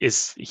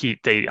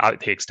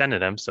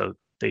extended him, so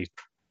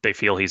they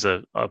feel he's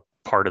a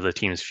part of the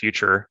team's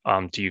future.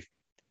 How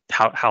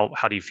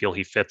do you feel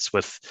he fits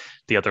with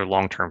the other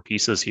long-term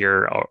pieces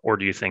here, or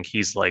do you think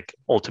he's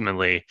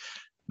ultimately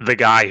the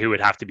guy who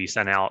would have to be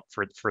sent out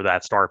for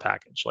that star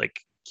package?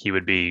 He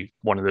would be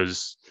one of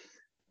those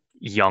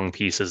young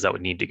pieces that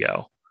would need to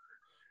go.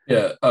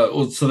 Yeah.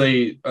 Well, so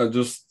they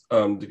just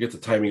to get the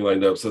timing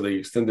lined up, so they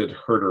extended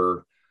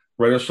Herder.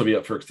 Reddish will be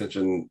up for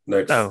extension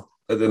next Oh,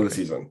 at the end of the okay.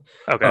 season.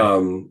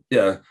 Okay.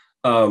 Yeah.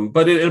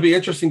 But it'll be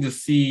interesting to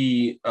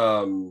see.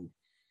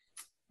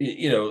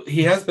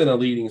 He has been a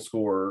leading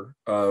scorer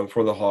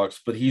for the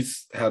Hawks, but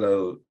he's had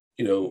a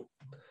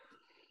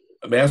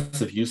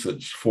massive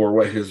usage for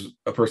what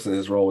a person in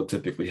his role would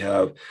typically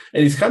have,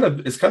 and it's kind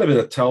of been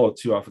a tell of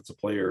two offensive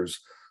players.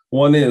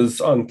 One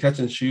is on catch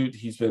and shoot;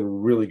 he's been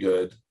really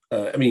good.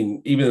 I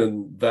mean,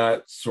 even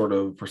that sort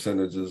of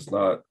percentage is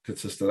not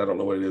consistent. I don't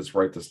know what it is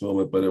right this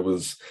moment, but it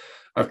was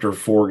after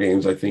 4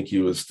 games. I think he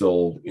was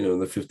still, in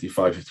the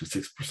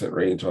 55-56%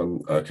 range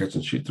on catch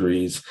and shoot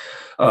threes.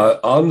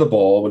 On the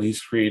ball, when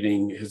he's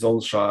creating his own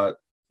shot,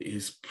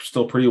 he's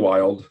still pretty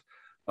wild.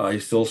 He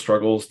still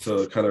struggles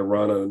to kind of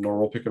run a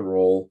normal pick and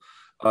roll.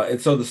 And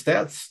so the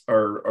stats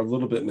are a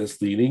little bit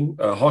misleading.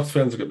 Hawks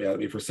fans will get mad at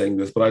me for saying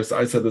this, but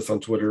I said this on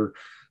Twitter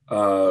in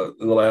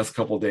the last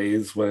couple of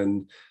days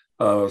when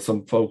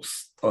some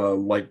folks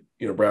like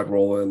Brad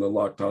Rowland and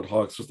Locked On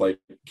Hawks was like,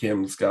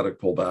 Cam's got to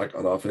pull back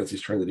on offense.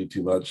 He's trying to do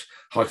too much.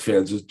 Hawks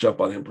fans just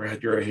jump on him.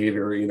 Brad, you're a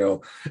hater,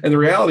 And the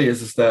reality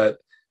is that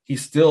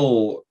he's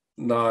still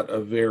not a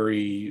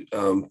very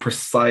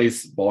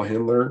precise ball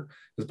handler.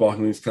 His ball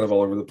handling is kind of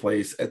all over the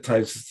place. At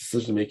times, his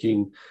decision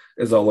making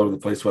is all over the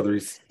place. Whether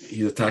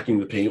he's attacking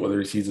the paint, whether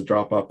he sees a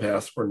drop off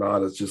pass or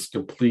not, it's just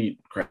complete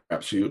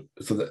crapshoot.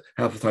 So that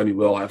half the time he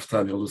will, half the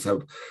time he'll just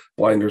have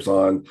blinders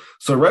on.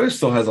 So Reddish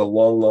still has a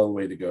long, long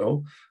way to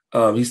go.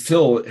 He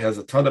still has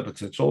a ton of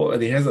potential,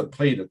 and he hasn't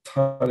played a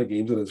ton of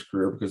games in his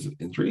career because of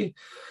injury.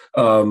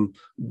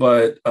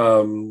 But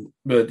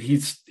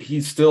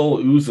he still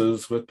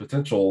oozes with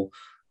potential.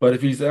 But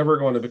if he's ever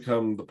going to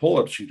become the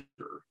pull-up shooter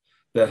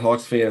that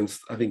Hawks fans,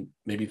 I think,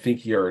 maybe think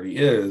he already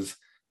is,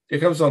 it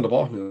comes down to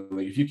ball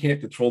handling. If you can't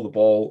control the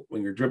ball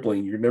when you're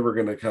dribbling, you're never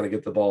going to kind of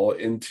get the ball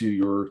into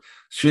your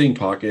shooting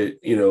pocket,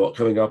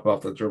 coming up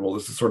off the dribble.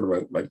 This is sort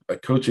of my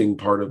coaching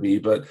part of me,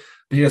 but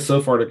he has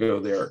so far to go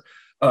there.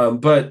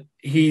 But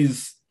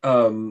he's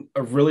a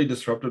really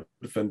disruptive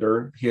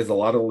defender. He has a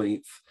lot of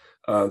length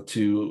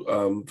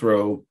to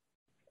throw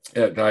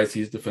at guys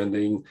he's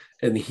defending,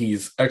 and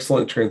he's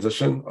excellent in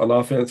transition on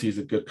offense. He's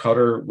a good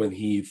cutter when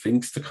he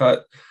thinks to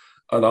cut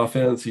on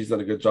offense. He's done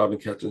a good job in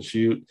catch and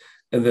shoot.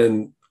 And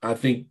then I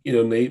think,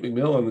 Nate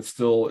McMillan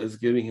still is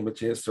giving him a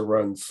chance to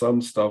run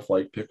some stuff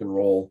like pick and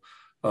roll,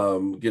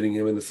 getting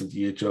him into some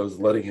DHOs,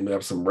 letting him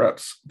have some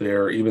reps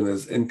there, even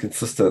as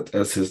inconsistent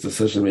as his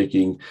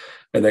decision-making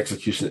and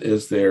execution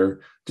is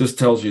there, just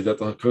tells you that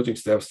the coaching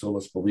staff still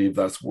must believe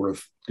that's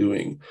worth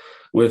doing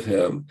with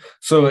him.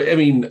 So, I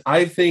mean,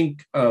 I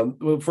think,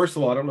 well, first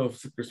of all, I don't know if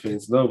Sixers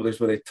fans know, but there's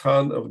been a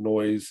ton of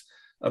noise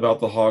about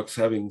the Hawks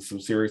having some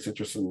serious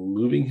interest in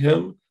moving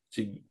him.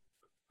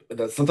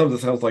 That sometimes it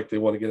sounds like they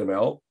want to get him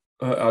out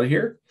of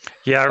here.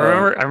 Yeah, I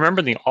remember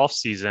in the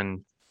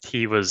offseason,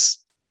 he was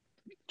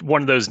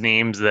one of those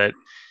names that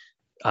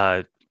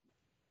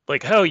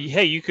like, oh,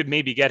 hey, you could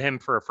maybe get him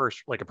for a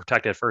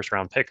protected first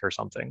round pick or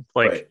something.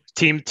 Like right.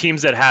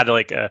 teams that had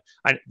like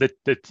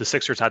the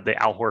Sixers had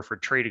the Al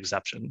Horford trade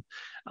exception.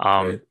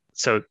 Right.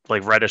 So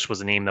like Reddish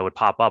was a name that would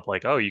pop up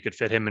like, oh, you could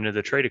fit him into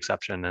the trade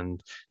exception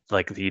and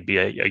like he'd be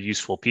a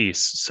useful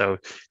piece. So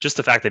just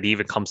the fact that he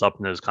even comes up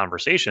in those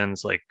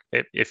conversations, like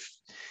if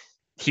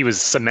he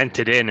was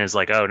cemented in as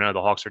like, oh no,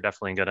 the Hawks are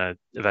definitely going to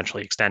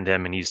eventually extend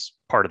him and he's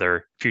part of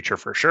their future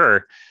for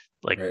sure.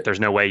 Like right. There's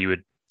no way you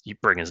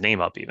bring his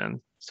name up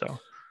even. So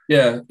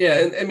yeah.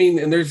 And I mean,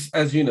 and there's,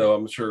 as you know,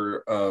 I'm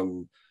sure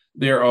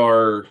there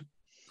are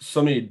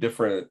so many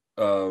different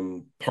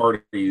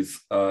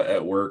parties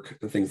at work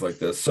and things like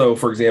this. So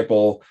for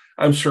example,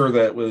 I'm sure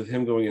that with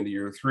him going into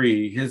year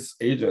 3, his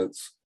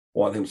agents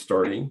want him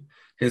starting.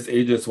 His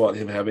agents want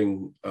him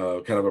having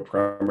kind of a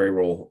primary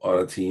role on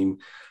a team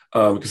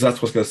because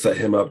that's what's going to set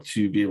him up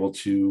to be able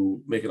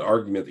to make an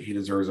argument that he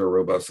deserves a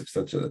robust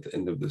extension at the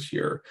end of this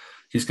year.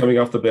 He's coming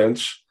off the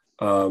bench.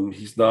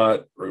 He's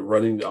not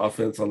running the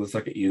offense on the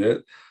second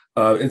unit.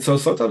 And so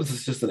sometimes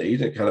it's just an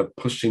agent kind of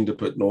pushing to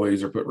put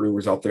noise or put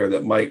rumors out there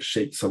that might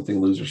shake something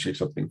loose or shake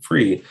something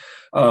free.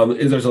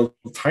 There's a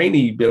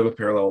tiny bit of a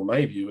parallel, in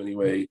my view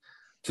anyway,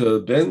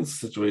 to Ben's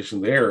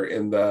situation there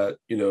in that,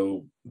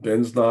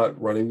 Ben's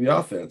not running the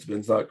offense.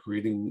 Ben's not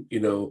creating,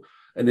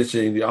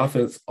 initiating the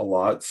offense a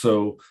lot.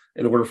 So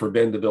in order for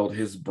Ben to build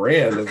his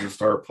brand as a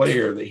star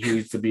player, that he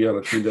needs to be on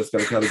a team that's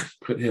going to kind of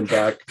put him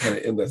back kind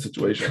of in that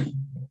situation.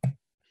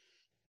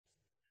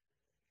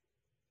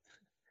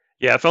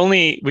 Yeah, if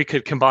only we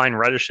could combine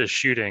Reddish's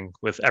shooting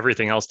with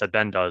everything else that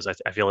Ben does,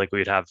 I feel like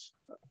we'd have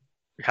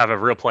a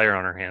real player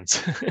on our hands.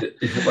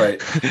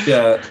 Right.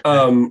 Yeah.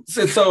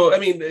 So I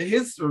mean,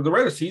 the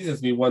Reddish season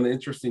is be one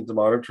interesting to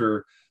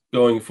monitor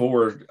going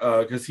forward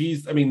because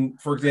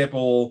for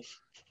example,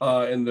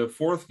 in the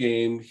 4th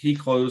game, he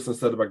closed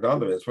instead of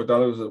Bogdanovic.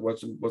 Bogdanovic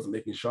wasn't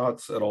making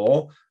shots at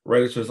all.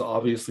 Reddish is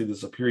obviously the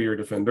superior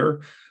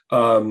defender.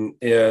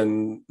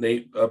 And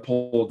Nate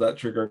pulled that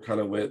trigger and kind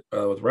of went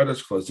with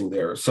Reddish closing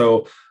there.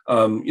 So,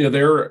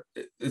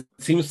 it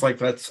seems like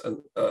that's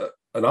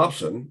an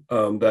option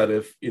that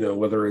if,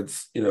 whether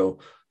it's,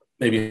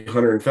 maybe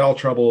Hunter in foul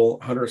trouble,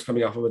 Hunter's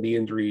coming off of a knee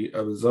injury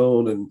of his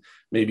own, and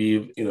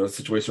maybe, a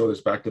situation where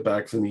there's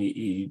back-to-backs and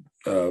he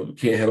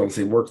can't handle the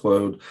same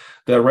workload,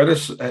 that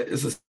Reddish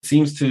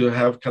seems to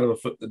have kind of a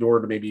foot in the door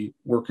to maybe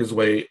work his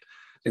way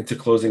into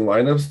closing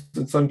lineups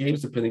in some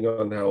games, depending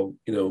on how,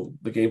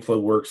 the game flow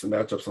works and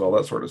matchups and all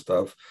that sort of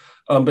stuff.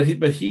 But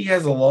he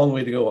has a long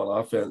way to go on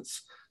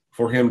offense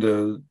for him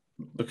to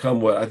become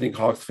what I think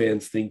Hawks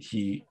fans think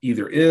he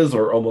either is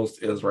or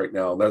almost is right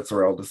now. That's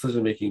around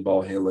decision-making,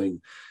 ball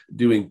handling,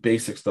 doing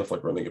basic stuff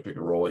like running a pick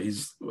and roll.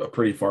 He's a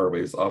pretty far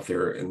ways off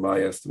there in my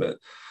estimate.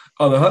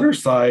 On the Hunter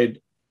side,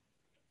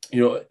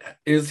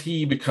 is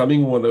he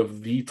becoming one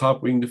of the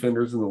top wing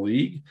defenders in the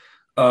league?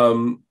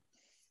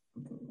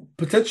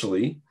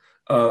 Potentially.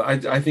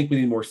 I think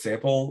we need more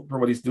sample for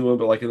what he's doing,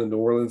 but like in the New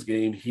Orleans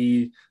game,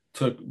 he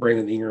took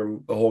Brandon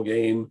Ingram the whole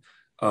game.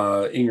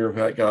 Ingram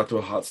got off to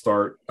a hot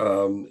start,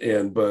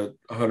 but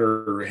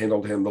Hunter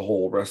handled him the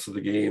whole rest of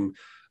the game.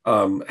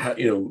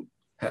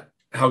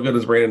 How good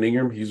is Brandon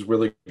Ingram? He's a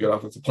really good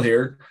offensive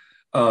player.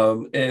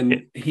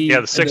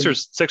 The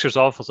Sixers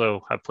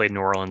also have played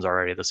New Orleans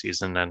already this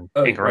season, and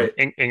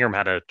Ingram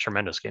had a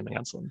tremendous game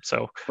against them.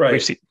 So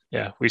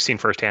we've seen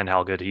firsthand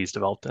how good he's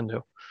developed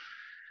into.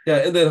 Yeah,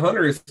 and then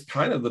Hunter is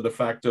kind of the de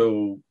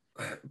facto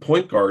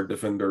point guard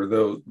defender,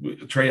 though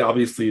Trae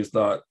obviously is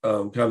not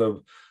kind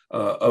of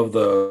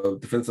the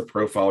defensive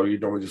profile where you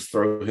normally just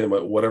throw him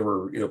at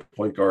whatever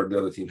point guard the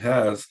other team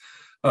has.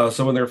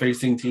 So when they're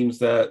facing teams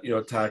that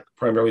attack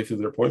primarily through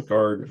their point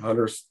guard,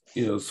 Hunter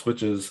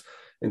switches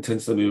and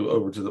tends to move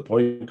over to the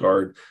point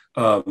guard.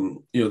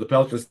 The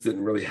Pelicans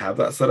didn't really have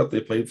that setup.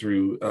 They played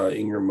through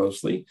Ingram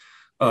mostly,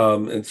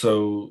 and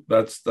so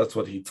that's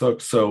what he took.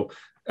 So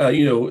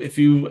if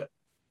you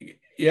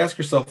ask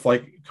yourself,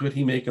 like, could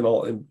he make an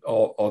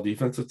all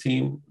defensive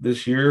team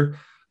this year?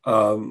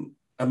 I'm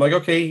like,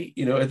 okay,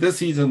 at this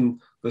season,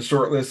 the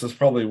short list is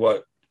probably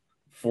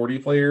 40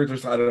 players,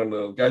 or I don't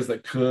know, guys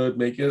that could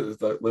make it is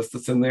the list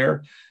that's in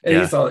there.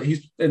 And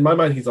he's in my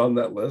mind, he's on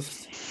that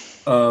list.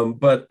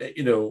 But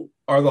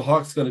are the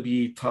Hawks going to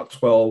be top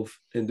 12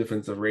 in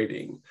defensive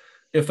rating?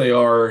 If they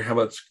are, how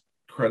much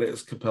credit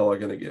is Capella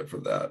going to get for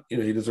that?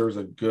 He deserves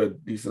a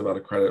decent amount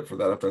of credit for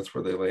that if that's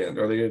where they land.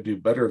 Are they going to do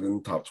better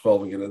than top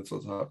 12 and get into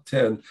the top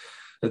 10?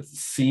 It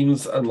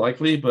seems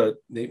unlikely, but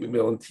Nate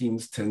McMillan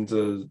teams tend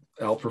to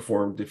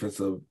outperform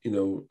defensive,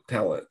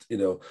 talent,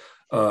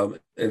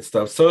 and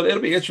stuff. So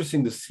it'll be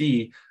interesting to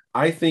see.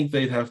 I think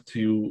they'd have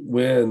to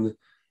win,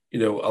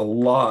 a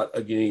lot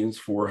of games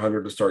for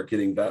Hunter to start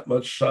getting that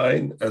much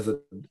shine as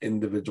an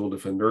individual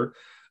defender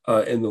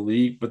in the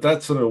league. But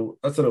that's an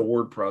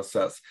award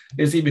process.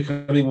 Is he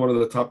becoming one of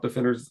the top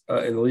defenders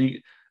in the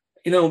league?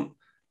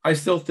 I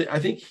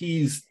think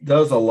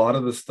does a lot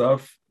of the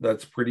stuff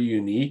that's pretty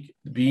unique,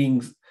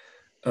 being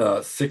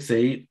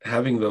 6'8",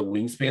 having the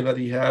wingspan that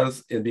he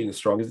has and being as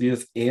strong as he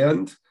is,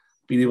 and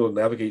being able to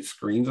navigate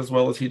screens as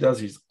well as he does.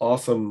 He's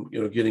awesome,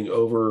 getting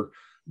over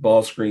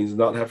ball screens,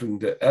 not having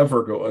to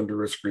ever go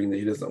under a screen that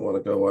he doesn't want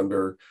to go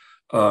under.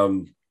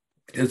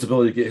 His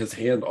ability to get his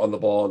hand on the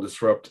ball and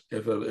disrupt,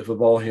 if a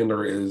ball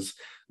handler is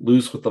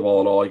loose with the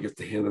ball at all, he gets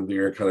the hand in the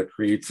air and kind of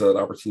creates an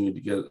opportunity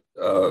to get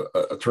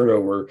a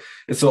turnover.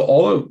 And so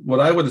all of what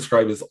I would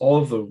describe is all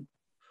of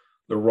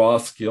the raw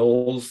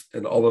skills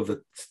and all of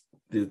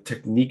the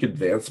technique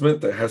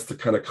advancement that has to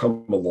kind of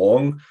come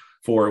along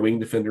for a wing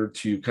defender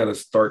to kind of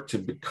start to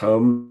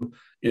become,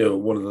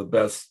 one of the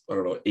best,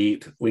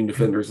 8 wing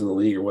defenders in the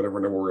league or whatever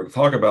number we're going to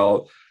talk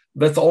about.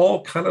 That's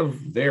all kind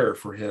of there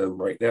for him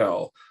right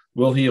now.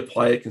 Will he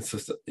apply it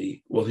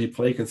consistently? Will he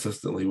play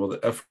consistently? Will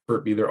the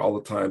effort be there all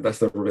the time? That's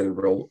never been a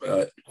real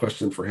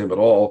question for him at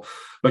all.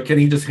 But can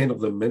he just handle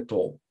the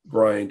mental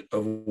grind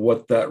of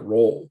what that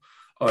role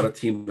on a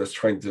team that's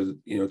trying to,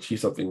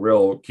 achieve something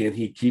real? Can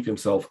he keep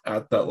himself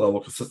at that level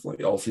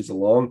consistently all season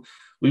long?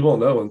 We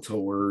won't know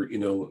until we're,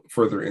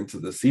 further into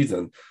the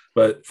season.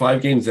 But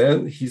 5 games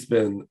in, he's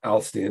been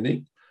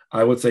outstanding.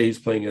 I would say he's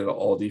playing at an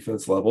all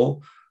defense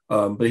level.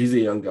 But he's a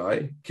young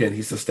guy. Can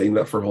he sustain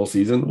that for a whole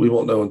season? We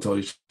won't know until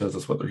he shows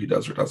us whether he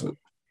does or doesn't.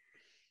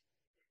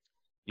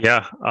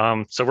 Yeah.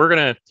 So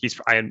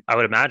I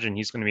would imagine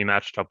he's going to be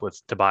matched up with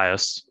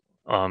Tobias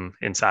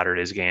in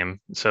Saturday's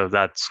game. So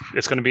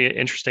it's going to be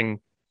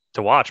interesting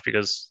to watch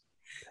because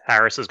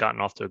Harris has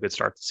gotten off to a good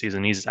start this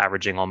season. He's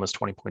averaging almost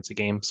 20 points a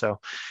game. So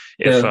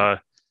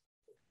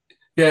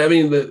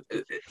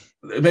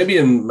maybe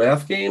in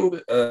math game,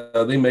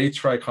 they may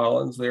try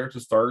Collins there to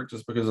start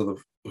just because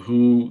of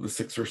who the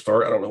Sixers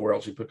start. I don't know where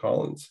else you put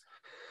Collins.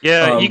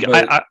 Yeah,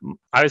 I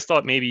always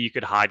thought maybe you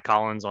could hide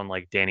Collins on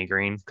like Danny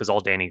Green because all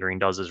Danny Green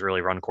does is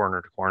really run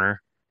corner to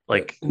corner.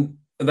 And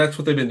that's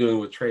what they've been doing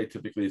with Trae,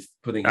 typically is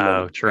putting him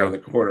on the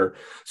corner.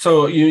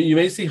 So you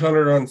may see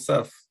Hunter on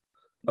Seth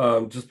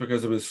just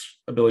because of his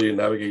ability to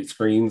navigate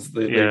screens.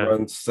 They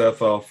run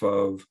Seth off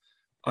of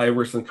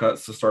Iverson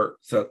cuts to start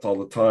sets all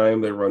the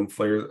time. They run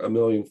a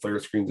million flare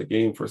screens a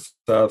game for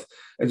Seth,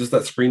 and just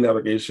that screen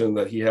navigation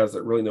that he has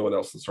that really no one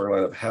else in the starting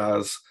lineup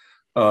has.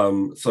 I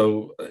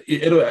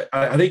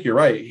think you're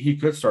right. He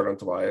could start on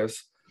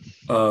Tobias.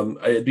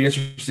 It'd be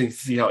interesting to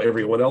see how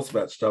everyone else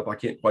matched up. I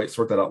can't quite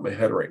sort that out in my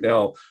head right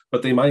now,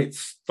 but they might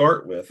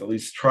at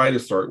least try to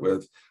start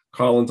with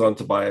Collins on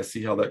Tobias,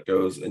 see how that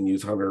goes, and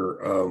use Hunter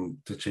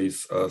to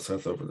chase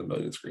Seth over the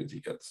million screens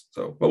he gets.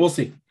 So, but we'll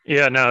see.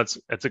 Yeah, no,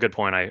 it's a good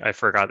point. I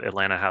forgot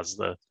Atlanta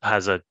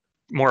has a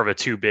more of a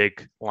too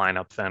big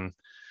lineup than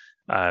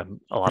a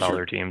lot of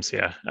other teams.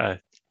 Yeah.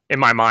 In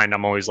my mind,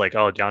 I'm always like,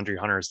 oh, DeAndre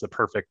Hunter is the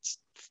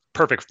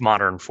perfect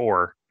modern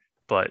four,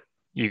 but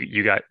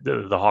you got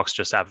the Hawks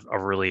just have a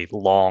really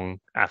long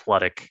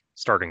athletic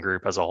starting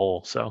group as a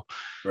whole. So,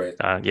 right.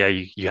 Yeah,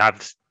 you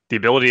have the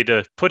ability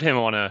to put him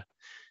on a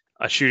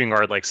shooting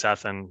guard like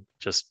Seth and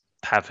just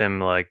have him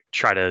like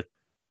try to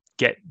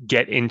get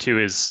into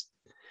his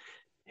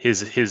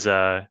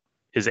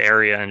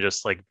area and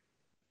just like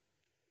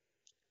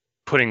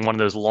putting one of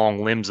those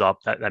long limbs up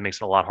that makes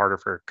it a lot harder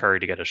for Curry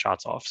to get his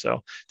shots off.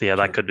 So yeah,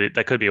 that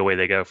could be a way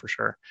they go for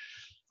sure.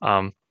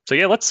 So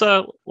yeah,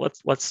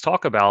 let's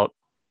talk about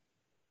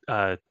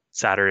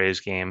Saturday's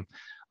game.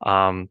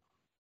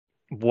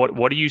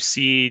 What do you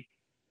see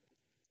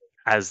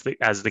as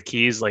the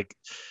keys? Like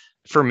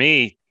for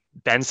me,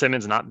 Ben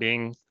Simmons not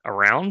being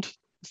around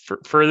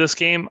for this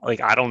game,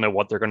 like I don't know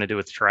what they're going to do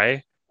with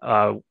Trey.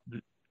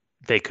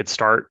 They could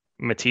start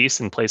Matisse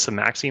and play some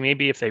Maxey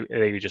maybe if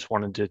they just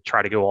wanted to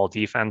try to go all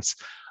defense.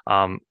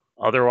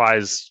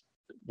 Otherwise,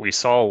 we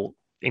saw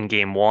in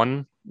game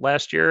one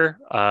last year,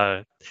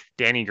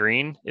 Danny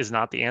Green is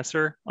not the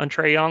answer on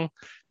Trae Young.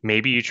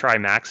 Maybe you try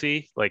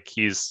Maxey, like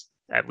he's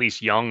at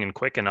least young and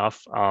quick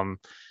enough.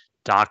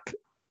 Doc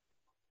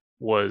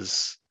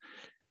was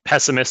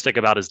pessimistic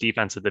about his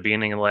defense at the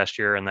beginning of last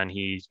year, and then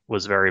he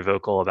was very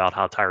vocal about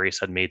how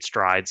Tyrese had made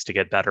strides to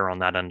get better on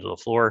that end of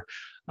the floor.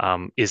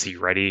 Is he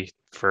ready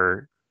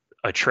for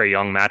a Trae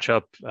Young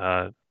matchup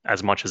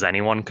as much as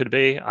anyone could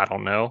be? I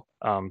don't know.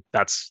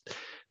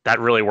 That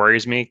really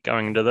worries me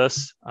going into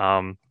this.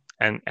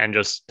 And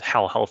just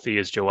how healthy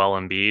is Joel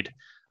Embiid?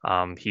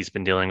 He's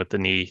been dealing with the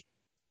knee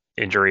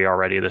injury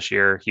already this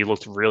year. He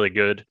looked really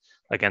good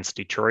against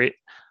Detroit.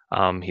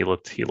 He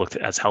looked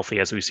as healthy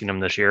as we've seen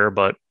him this year,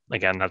 but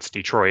again, that's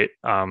Detroit.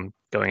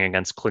 Going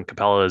against Clint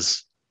Capella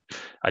is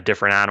a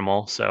different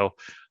animal. So,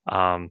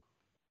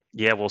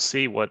 yeah, we'll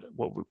see what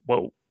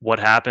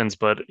happens.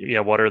 But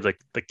yeah, what are the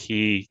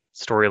key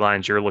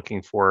storylines you're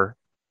looking for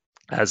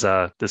as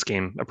this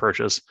game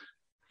approaches?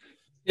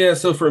 Yeah,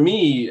 so for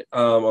me,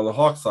 on the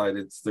Hawks side,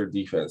 it's their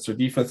defense. Their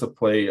defensive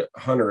play,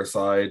 Hunter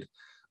aside,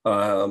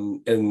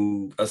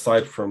 and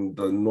aside from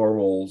the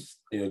normal,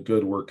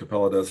 good work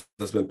Capella does,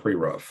 has been pretty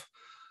rough.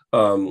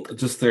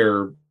 Just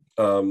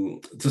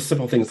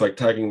simple things like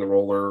tagging the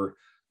roller,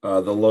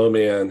 the low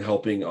man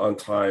helping on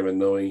time and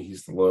knowing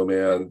he's the low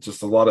man.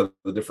 Just a lot of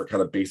the different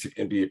kind of basic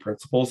NBA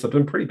principles have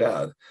been pretty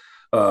bad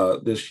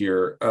this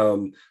year.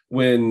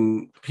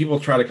 When people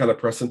try to kind of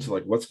press into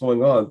like what's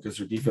going on, because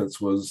their defense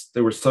they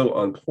were so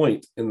on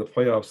point in the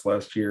playoffs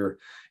last year,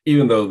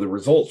 even though the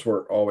results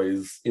weren't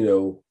always,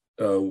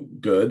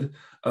 good.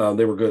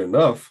 They were good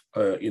enough,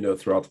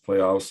 throughout the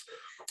playoffs.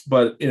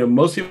 But,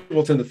 most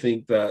people tend to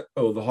think that,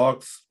 the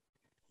Hawks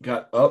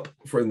got up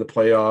in the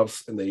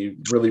playoffs and they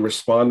really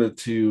responded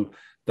to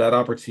that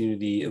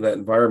opportunity in that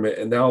environment.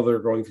 And now they're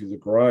going through the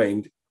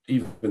grind,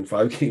 even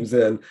 5 games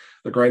in,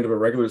 the grind of a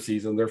regular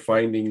season. They're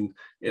finding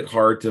it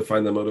hard to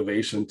find the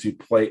motivation to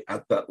play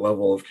at that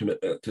level of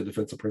commitment to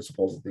defensive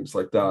principles and things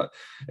like that.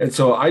 And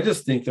so I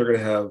just think they're going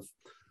to have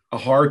a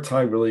hard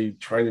time really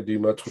trying to do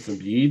much with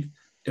Embiid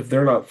if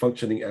they're not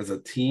functioning as a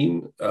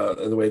team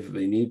in the way that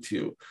they need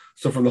to.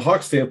 So from the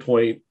Hawks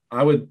standpoint,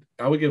 I would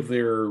give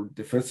their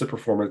defensive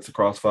performance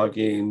across 5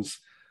 games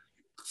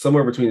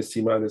somewhere between a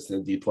C- and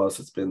a D+.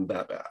 It's been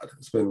that bad.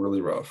 It's been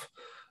really rough.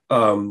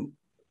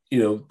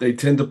 They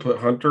tend to put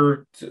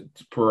Hunter,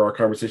 per our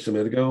conversation a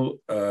minute ago,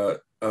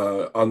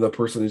 on the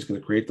person who's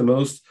going to create the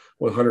most.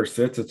 When Hunter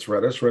sits, it's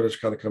Reddish. Reddish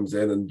kind of comes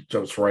in and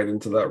jumps right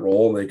into that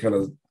role, and they kind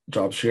of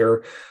job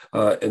share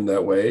in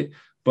that way.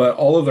 But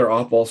all of their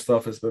off-ball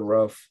stuff has been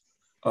rough.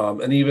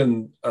 And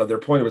even their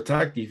point of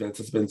attack defense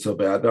has been so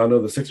bad. Now, I know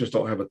the Sixers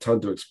don't have a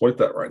ton to exploit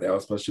that right now,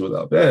 especially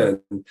without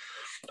Ben.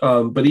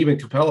 But even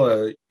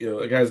Capella,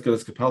 a guy as good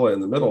as Capella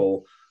in the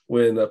middle,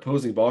 when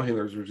opposing ball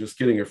handlers are just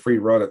getting a free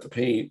run at the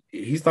paint,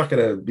 he's not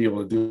going to be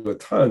able to do a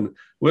ton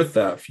with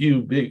that.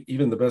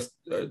 Even the best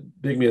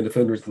big man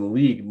defenders in the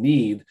league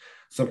need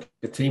some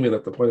containment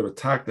at the point of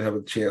attack to have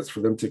a chance for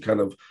them to kind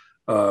of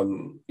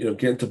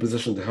get into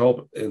position to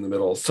help in the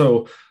middle.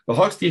 So the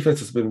Hawks defense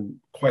has been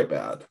quite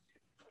bad.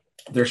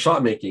 Their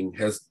shot making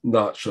has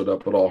not showed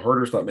up at all.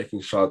 Herter's not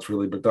making shots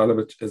really.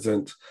 Bogdanovich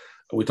isn't.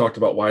 We talked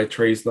about why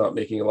Trey's not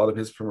making a lot of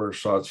his perimeter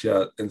shots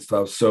yet and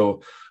stuff.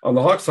 So on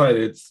the Hawks side,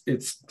 it's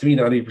to me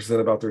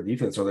 90% about their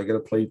defense. Are they going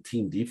to play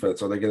team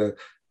defense? Are they going to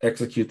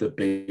execute the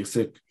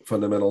basic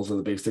fundamentals and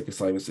the basic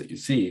assignments that you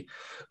see?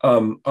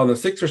 On the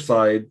Sixers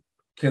side,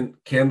 can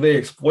they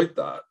exploit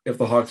that? If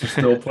the Hawks are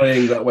still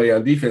playing that way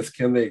on defense,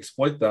 can they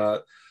exploit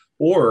that?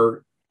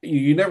 Or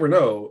you never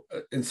know.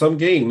 In some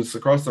games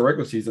across the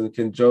regular season,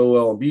 can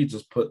Joel Embiid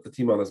just put the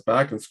team on his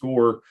back and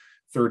score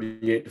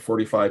 38 to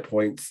 45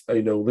 points,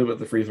 live at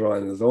the free throw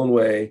line in his own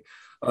way,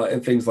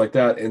 and things like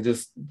that, and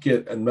just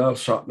get enough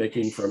shot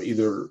making from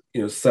either,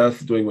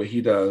 Seth doing what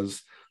he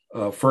does,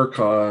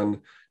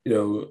 Furkan,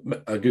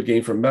 a good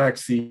game from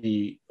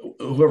Maxi,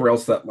 whoever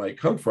else that might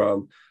come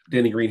from,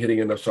 Danny Green hitting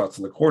enough shots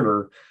in the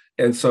corner.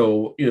 And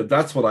so,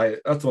 that's what I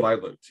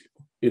look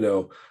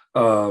to,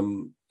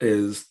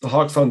 is the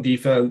Hawks on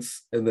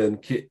defense. And then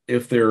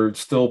if they're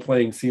still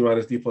playing C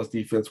minus D plus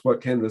defense,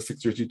 what can the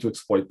Sixers do to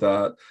exploit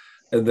that?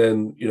 And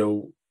then,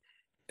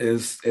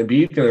 is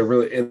Embiid going to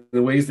really, in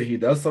the ways that he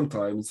does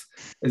sometimes,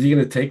 is he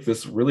going to take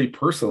this really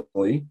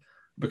personally?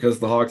 Because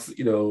the Hawks,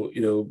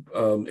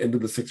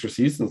 ended the Sixers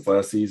seasons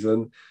last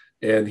season,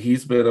 and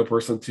he's been a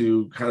person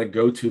to kind of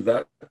go to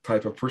that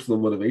type of personal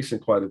motivation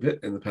quite a bit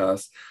in the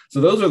past.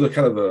 So those are the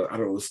kind of the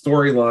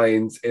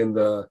storylines and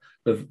the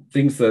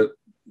things that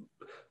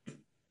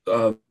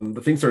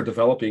the things that are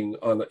developing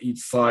on each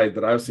side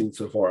that I've seen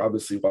so far.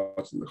 Obviously,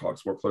 watching the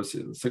Hawks more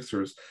closely than the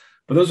Sixers,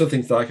 but those are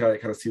things that I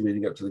kind of see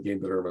leading up to the game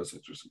that are most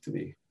interesting to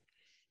me.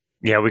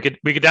 Yeah, we could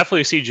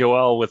definitely see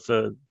Joel with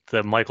the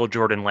Michael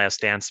Jordan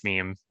Last Dance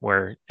meme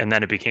and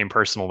then it became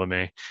personal to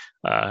me.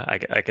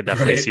 I could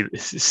definitely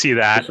see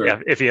that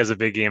sure. if he has a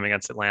big game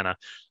against Atlanta.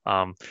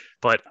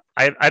 But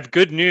I have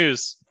good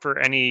news for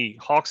any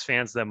Hawks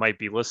fans that might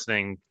be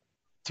listening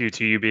due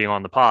to you being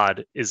on the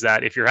pod, is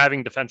that if you're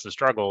having defensive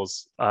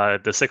struggles,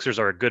 the Sixers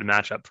are a good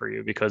matchup for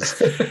you, because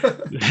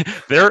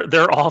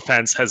their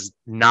offense has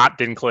not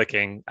been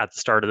clicking at the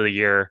start of the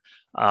year.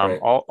 Right.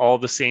 All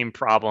the same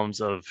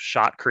problems of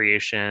shot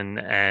creation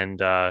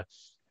and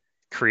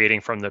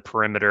creating from the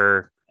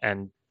perimeter,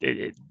 and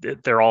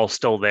they're all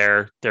still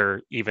there.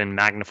 They're even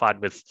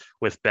magnified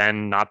with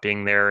Ben not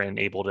being there and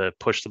able to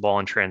push the ball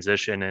in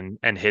transition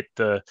and hit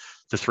the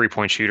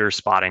 3-point shooter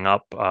spotting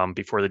up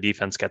before the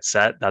defense gets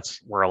set. That's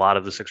where a lot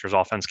of the Sixers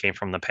offense came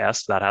from in the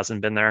past. That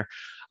hasn't been there.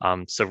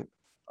 So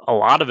a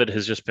lot of it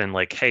has just been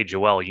like, hey,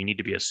 Joel, you need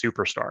to be a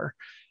superstar.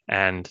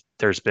 And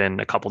there's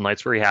been a couple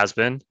nights where he has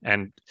been,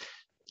 and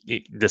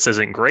this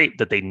isn't great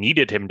that they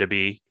needed him to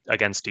be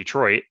against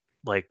Detroit.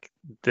 Like,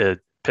 the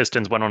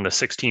Pistons went on a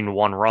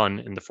 16-1 run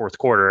in the fourth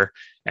quarter,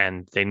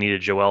 and they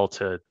needed Joel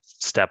to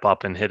step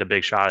up and hit a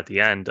big shot at the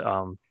end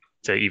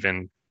to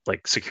even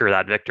secure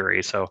that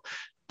victory. So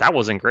that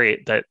wasn't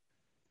great that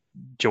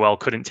Joel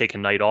couldn't take a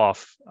night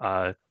off,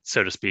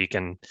 so to speak,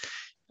 and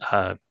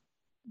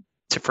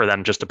for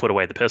them just to put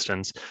away the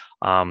Pistons.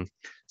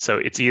 So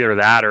it's either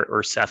that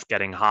or Seth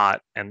getting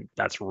hot, and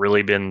that's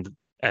really been.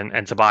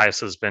 And Tobias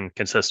has been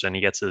consistent.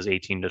 He gets his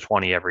 18 to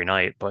 20 every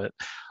night. But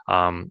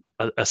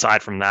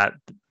aside from that,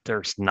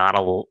 there's not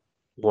a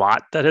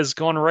lot that has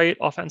gone right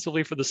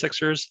offensively for the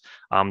Sixers.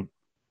 The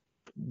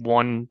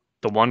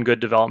one good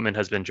development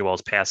has been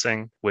Joel's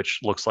passing, which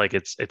looks like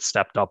it's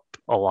stepped up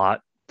a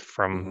lot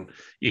from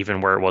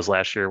even where it was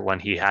last year when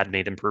he had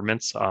made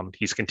improvements.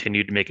 He's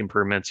continued to make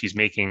improvements. He's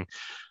making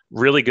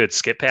really good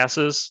skip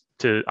passes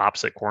to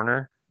opposite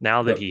corner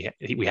now that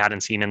we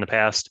hadn't seen in the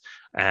past.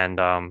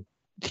 And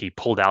he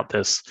pulled out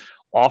this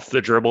off the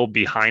dribble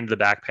behind the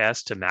back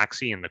pass to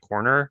Maxi in the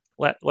corner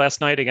last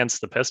night against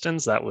the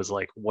Pistons. That was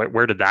like,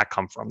 where did that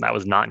come from? That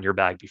was not in your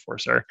bag before,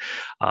 sir.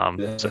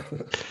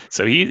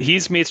 So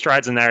he's made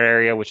strides in that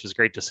area, which is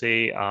great to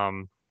see.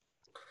 Go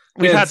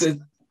ahead.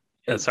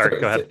 No,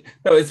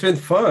 it's been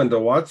fun to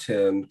watch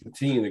him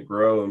continue to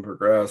grow and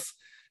progress.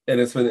 And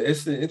it's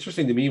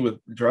interesting to me with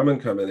Drummond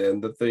coming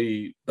in that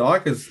the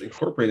Doc has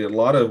incorporated a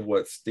lot of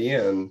what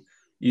Stan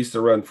used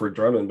to run for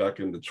Drummond back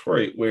in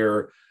Detroit,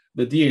 where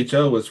the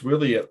DHO was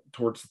really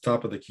towards the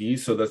top of the key.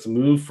 So that's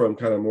moved from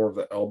kind of more of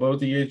the elbow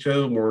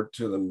DHO more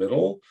to the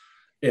middle,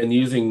 and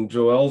using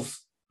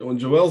when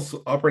Joel's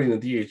operating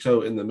the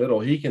DHO in the middle,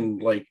 he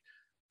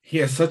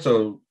has such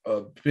a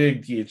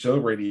big DHO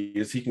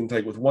radius. He can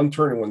take with one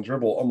turn and one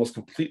dribble, almost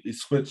completely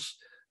switch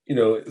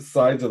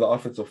sides of the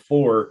offensive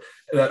floor,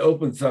 and that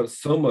opens up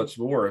so much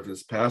more of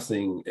his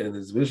passing and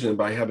his vision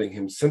by having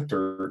him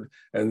centered,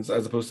 and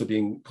as opposed to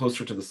being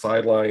closer to the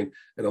sideline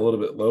and a little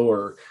bit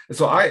lower. And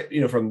so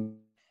from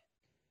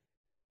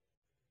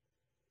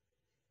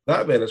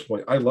that vantage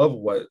point, I love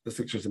what the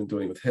Sixers have been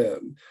doing with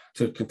him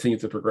to continue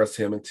to progress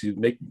him and to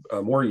make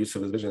more use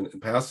of his vision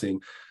and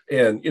passing.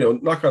 And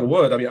knock on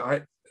wood, I mean,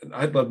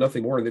 I'd love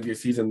nothing more in the NBA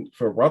season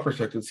from a raw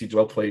perspective to see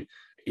Joel play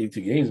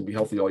 82 games and be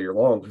healthy all year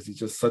long, because he's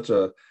just such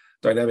a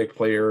dynamic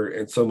player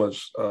and so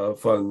much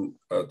fun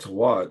to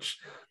watch.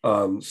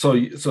 Will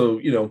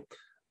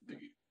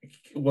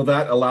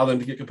that allow them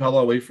to get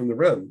Capella away from the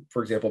rim,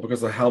 for example,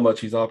 because of how much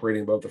he's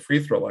operating above the free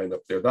throw line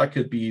up there? That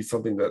could be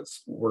something that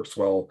works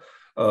well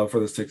for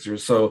the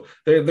Sixers. So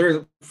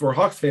there for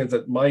Hawks fans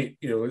that might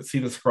see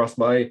this across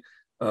my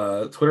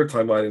Twitter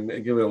timeline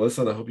and give it a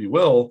listen. I hope you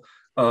will.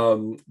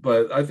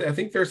 But I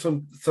think there's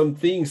some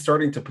things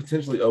starting to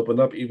potentially open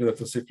up, even if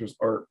the Sixers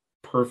aren't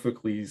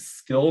perfectly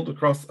skilled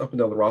up and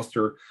down the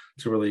roster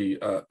to really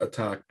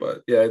attack.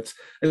 But yeah, it's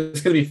going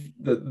to be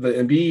the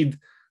Embiid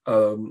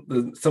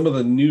some of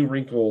the new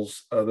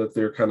wrinkles that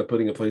they're kind of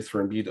putting in place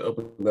for Embiid to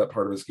open that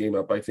part of his game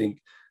up, I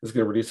think is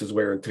going to reduce his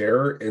wear and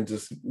tear and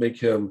just make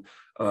him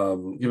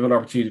give him an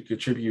opportunity to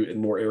contribute in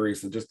more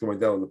areas than just going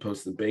down in the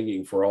post and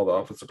banging for all the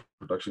offensive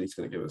production he's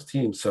going to give his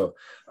team. So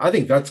I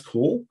think that's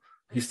cool.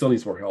 He still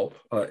needs more help.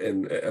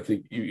 And I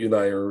think you and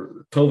I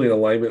are totally in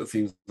alignment, it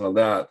seems, on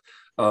that.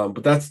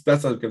 But that's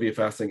going to be a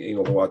fascinating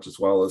angle to watch, as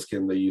well as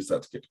can they use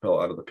that to get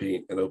Capella out of the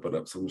paint and open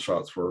up some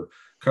shots for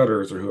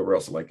cutters or whoever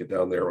else might get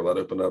down there, or let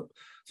open up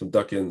some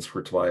duck-ins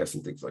for Tobias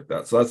and things like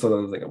that. So that's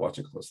another thing I'm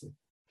watching closely.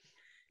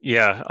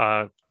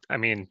 Yeah, I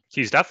mean,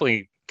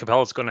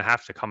 Capella's going to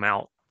have to come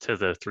out to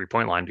the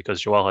 3-point line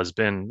because Joel has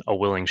been a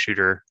willing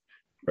shooter,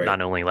 right,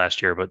 not only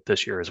last year but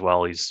this year as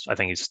well. I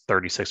think he's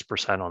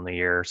 36% on the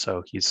year,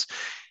 so he's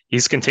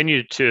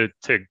continued to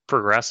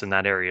progress in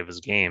that area of his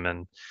game,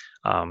 and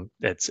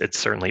it's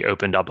certainly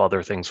opened up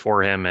other things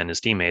for him and his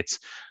teammates.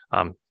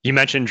 You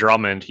mentioned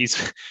Drummond.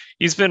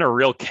 He's been a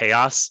real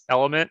chaos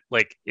element,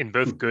 like in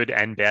both good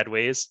and bad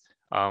ways.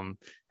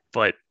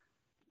 But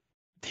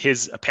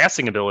his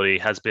passing ability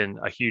has been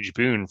a huge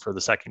boon for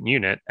the second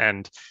unit,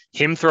 and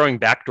him throwing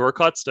backdoor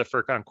cuts to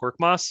Furkan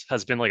Korkmaz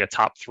has been like a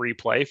top 3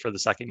 play for the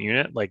second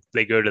unit. Like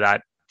they go to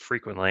that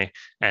frequently,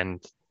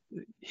 and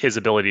his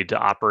ability to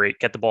operate,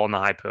 get the ball in the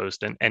high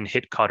post and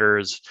hit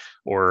cutters,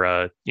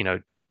 or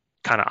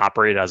kind of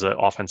operate as an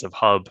offensive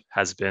hub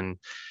has been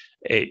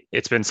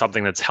it's been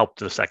something that's helped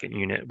the second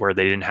unit, where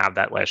they didn't have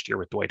that last year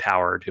with Dwight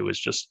Howard, who was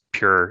just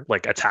pure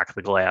like attack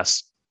the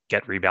glass,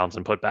 get rebounds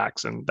and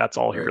putbacks, and that's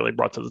all he really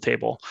brought to the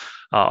table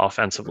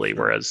offensively.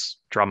 Whereas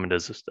Drummond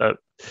is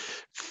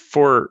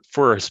for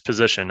his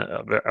position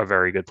a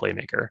very good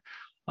playmaker.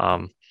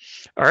 All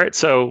right,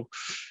 so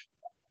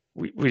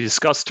we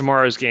discussed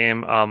tomorrow's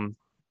game.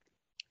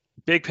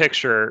 Big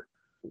picture,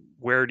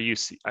 where do you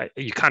see?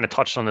 You kind of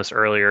touched on this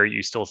earlier.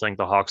 You still think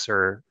the Hawks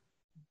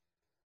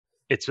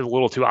it's a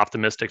little too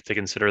optimistic to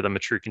consider them a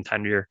true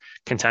contender,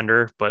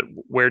 but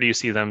where do you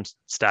see them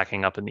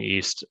stacking up in the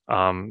East?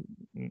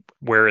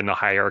 Where in the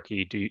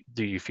hierarchy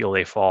do you feel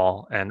they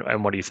fall,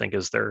 and what do you think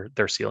is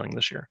their ceiling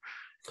this year?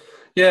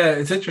 Yeah,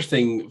 it's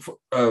interesting.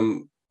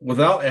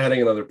 Without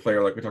adding another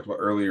player, like we talked about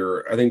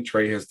earlier, I think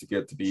Trey has to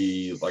get to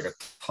be like a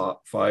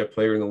top 5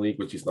 player in the league,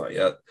 which he's not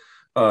yet,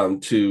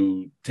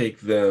 to take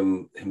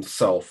them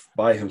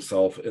by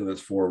himself in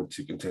this form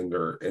to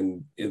contender.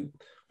 And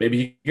maybe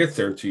he gets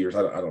there in 2 years.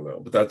 I don't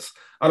know, but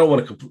I don't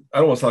want to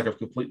sound like I've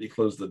completely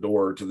closed the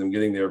door to them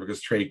getting there,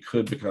 because Trey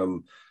could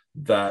become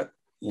that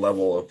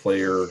level of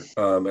player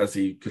as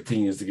he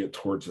continues to get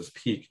towards his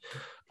peak.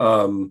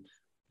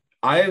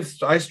 I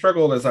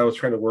struggled as I was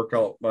trying to work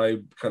out my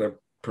kind of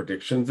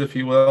predictions, if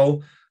you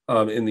will,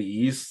 in the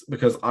East,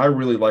 because I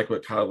really like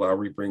what Kyle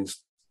Lowry brings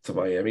to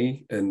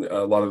Miami and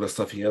a lot of the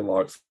stuff he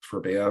unlocks for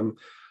Bam.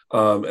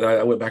 And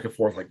I went back and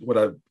forth, like,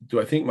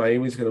 do I think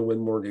Miami's going to win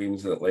more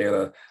games than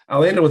Atlanta? I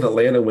landed with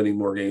Atlanta winning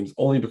more games,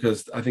 only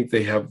because I think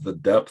they have the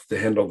depth to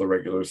handle the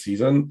regular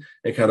season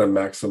and kind of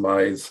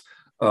maximize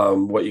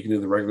what you can do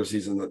in the regular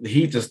season. The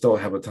Heat just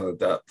don't have a ton of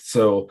depth.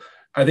 So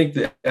I think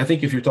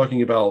if you're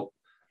talking about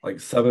like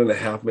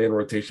 7.5 man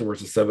rotation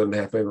versus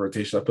 7.5 man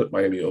rotation, I put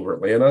Miami over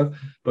Atlanta.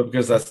 But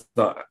because that's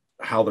not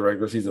how the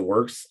regular season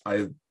works,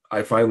 I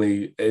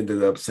finally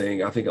ended up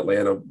saying I think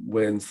Atlanta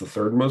wins the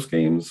third most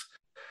games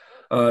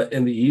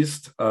in the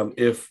East.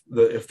 If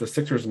the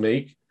Sixers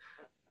make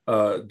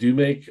a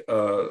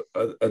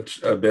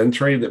Ben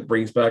trade that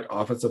brings back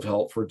offensive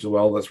help for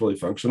Joel that's really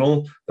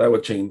functional, that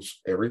would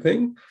change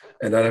everything.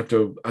 And I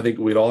think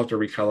we'd all have to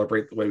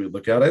recalibrate the way we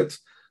look at it.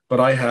 But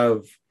I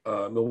have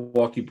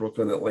Milwaukee,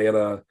 Brooklyn,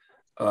 Atlanta,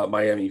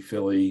 Miami,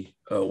 Philly,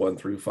 1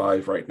 through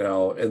 5 right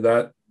now. And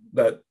that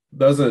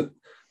doesn't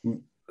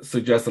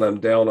suggest that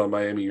I'm down on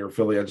Miami or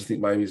Philly. I just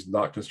think Miami's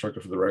not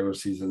constructed for the regular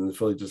season, and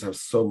Philly just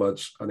has so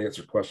much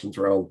unanswered questions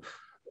around,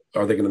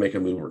 are they going to make a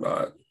move or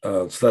not?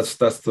 So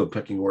that's the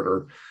pecking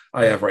order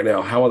I have right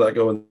now. How will that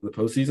go in the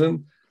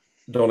postseason?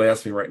 Don't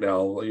ask me right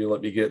now. You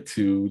let me get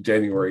to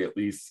January at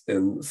least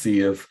and see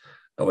if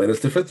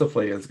Atlanta's defensive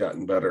play has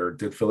gotten better.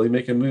 Did Philly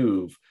make a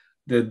move?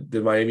 Did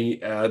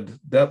Miami add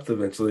depth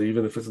eventually,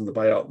 even if it's in the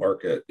buyout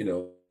market?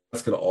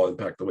 That's going to all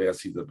impact the way I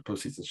see the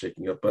postseason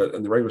shaking up. But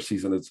in the regular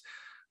season, it's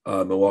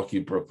Milwaukee,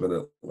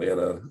 Brooklyn,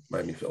 Atlanta,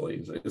 Miami,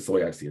 Philly. It's the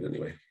way I see it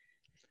anyway.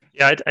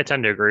 Yeah, I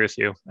tend to agree with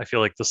you. I feel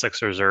like the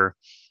Sixers are,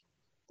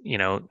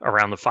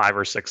 around the 5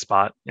 or 6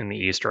 spot in the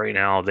East right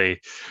now. The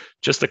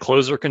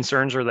closer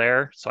concerns are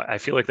there. So I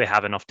feel like they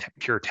have enough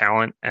pure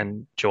talent,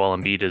 and Joel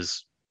Embiid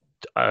is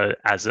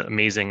as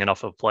amazing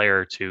enough of a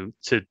player to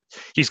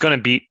he's going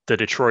to beat the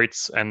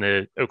Detroits and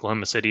the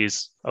Oklahoma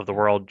Cities of the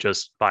world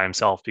just by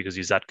himself because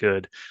he's that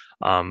good.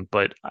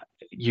 But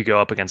you go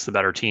up against the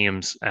better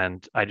teams,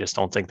 and I just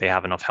don't think they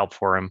have enough help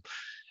for him.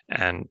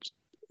 And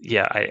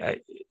yeah, I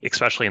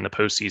especially in the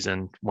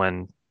postseason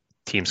when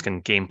teams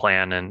can game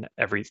plan and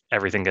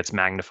everything gets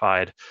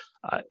magnified,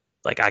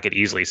 like I could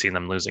easily see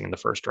them losing in the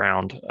first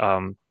round.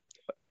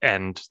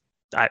 And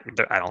I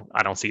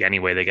don't see any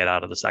way they get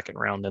out of the second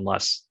round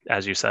unless,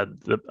 as you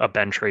said, a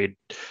Ben trade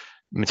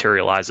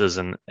materializes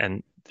and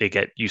they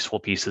get useful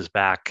pieces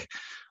back,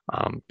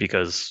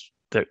 because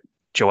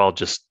Joel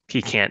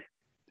he can't.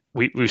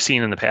 We've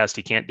seen in the past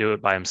he can't do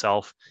it by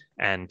himself,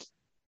 and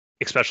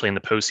especially in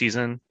the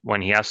postseason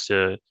when he has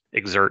to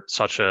exert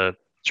such a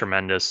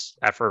tremendous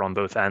effort on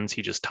both ends,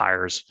 he just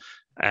tires.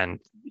 And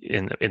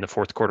in the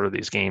fourth quarter of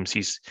these games,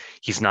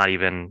 he's not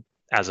even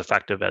as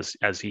effective as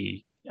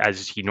he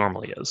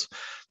normally is.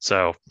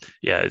 So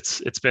yeah,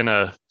 it's been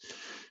a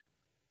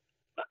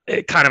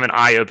kind of an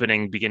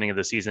eye-opening beginning of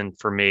the season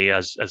for me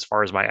as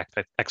far as my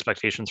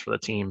expectations for the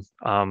team.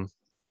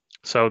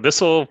 So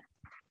this will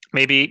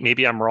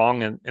maybe I'm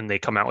wrong and they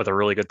come out with a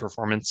really good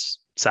performance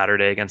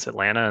Saturday against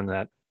Atlanta, and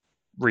that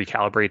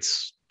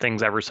recalibrates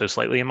things ever so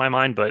slightly in my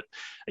mind. But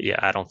yeah,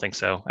 I don't think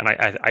so. And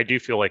I do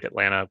feel like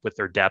Atlanta, with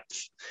their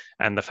depth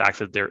and the fact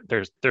that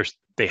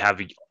they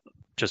have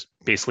just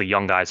basically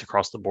young guys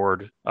across the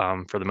board,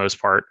 for the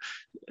most part,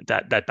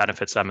 that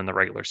benefits them in the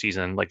regular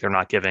season. Like they're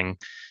not giving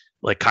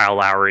like Kyle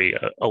Lowry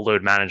a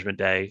load management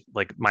day.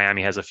 Like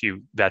Miami has a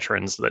few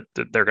veterans that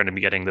they're going to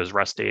be getting those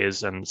rest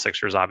days, and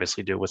Sixers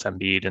obviously do with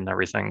Embiid and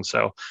everything.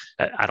 So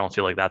I don't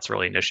feel like that's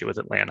really an issue with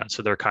Atlanta.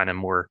 So they're kind of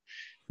more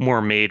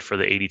made for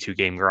the 82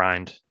 game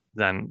grind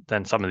than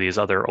some of these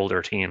other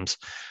older teams.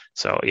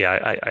 So yeah,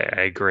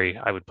 I agree.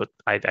 I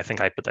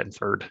think I put that in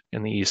third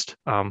in the East.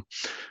 All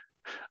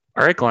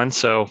right, Glenn.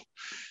 So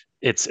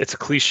it's a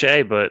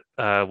cliche, but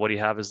what do you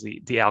have as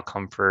the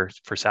outcome for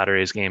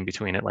Saturday's game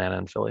between Atlanta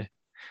and Philly?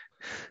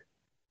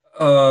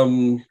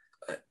 If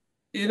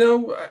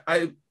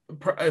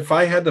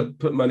I had to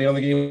put money on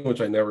the game,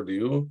 which I never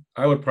do,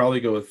 I would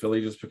probably go with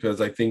Philly, just because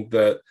I think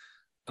that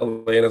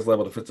Atlanta's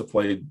level defensive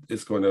play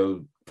is going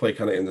to play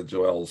kind of into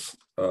Joel's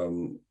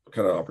kind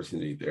of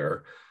opportunity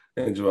there,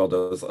 and Joel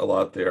does a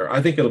lot there.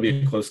 I think it'll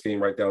be a close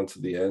game right down to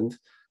the end,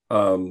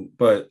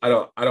 but I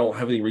don't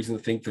have any reason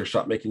to think their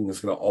shot making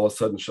is going to all of a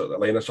sudden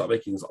Atlanta's shot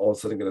making is all of a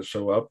sudden going to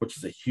show up, which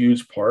is a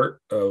huge part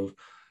of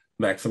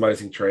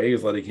maximizing Trae,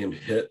 is letting him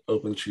hit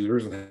open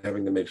shooters and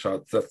having to make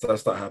shots.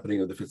 That's not happening.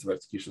 The defensive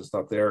execution is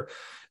not there.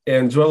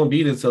 And Joel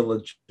Embiid is a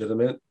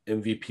legitimate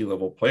MVP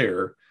level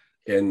player.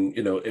 And,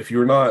 if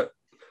you're not,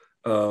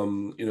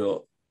 on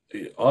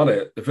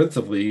it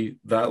defensively,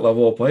 that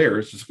level of player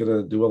is just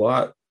going to do a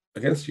lot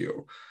against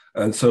you.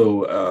 And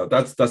so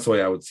that's the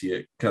way I would see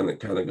it kind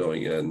of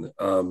going in.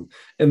 And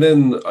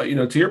then,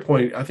 to your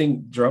point, I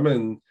think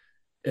Drummond,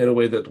 in a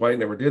way that Dwight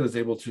never did, is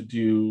able to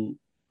do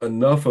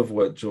enough of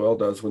what Joel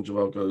does when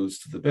Joel goes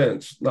to the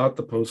bench, not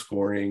the post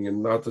scoring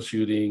and not the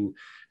shooting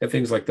and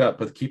things like that,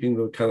 but keeping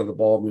the kind of the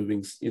ball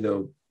moving,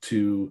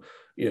 to,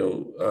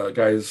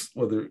 guys,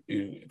 whether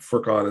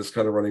Furkan is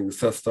kind of running the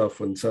Seth stuff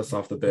when Seth's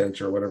off the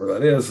bench or whatever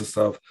that is and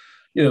stuff,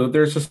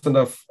 there's just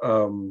enough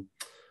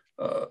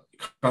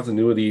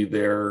continuity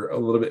there a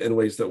little bit in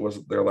ways that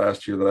wasn't there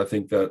last year, that I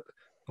think that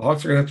the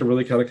Hawks are going to have to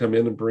really kind of come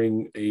in and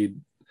bring a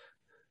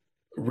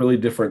really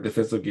different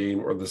defensive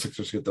game, or the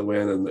Sixers get the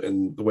win.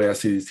 And the way I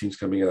see these teams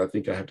coming in, I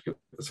think I have to get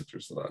the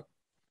Sixers to that.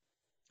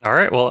 All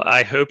right. Well,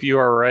 I hope you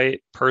are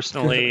right.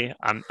 Personally,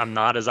 I'm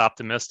not as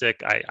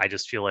optimistic. I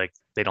just feel like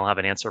they don't have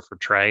an answer for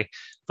Trae.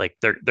 Like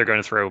they're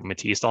going to throw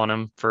Matisse on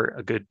him for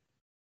a good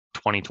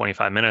 20,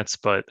 25 minutes,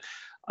 but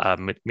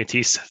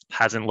Matisse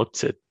hasn't looked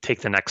to take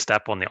the next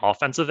step on the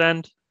offensive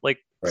end, like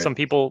some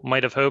people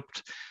might have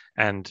hoped.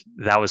 And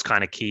that was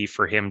kind of key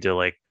for him to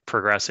like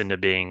progress into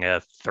being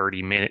a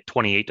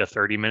 28 to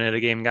 30 minute a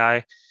game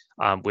guy,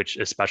 which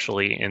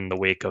especially in the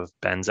wake of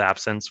Ben's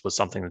absence was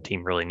something the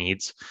team really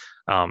needs.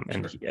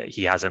 And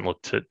he hasn't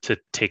looked to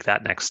take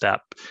that next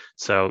step.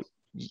 So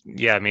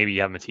yeah, maybe you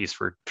have Matisse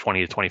for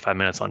 20 to 25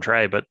 minutes on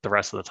Trae, but the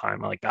rest of the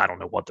time, like, I don't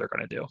know what they're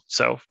going to do.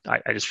 So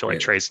I just feel like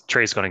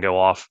Trae's going to go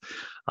off.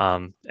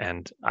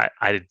 And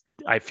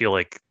I feel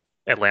like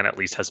Atlanta at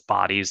least has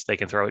bodies they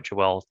can throw at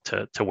Joel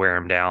to wear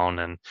him down.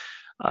 And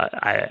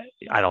I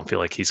don't feel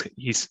like he's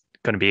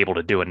going to be able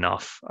to do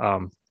enough.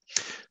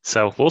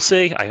 So we'll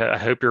see. I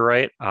hope you're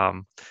right.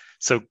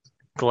 So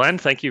Glenn,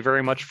 thank you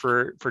very much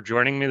for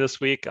joining me this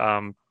week.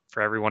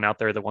 For everyone out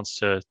there that wants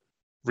to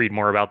read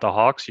more about the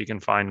Hawks, you can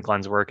find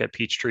Glenn's work at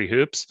Peachtree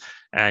Hoops,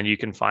 and you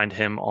can find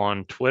him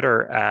on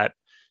Twitter at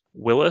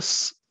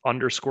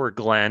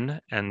Willis_Glenn.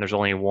 And there's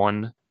only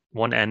one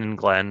N in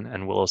Glenn,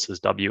 and Willis is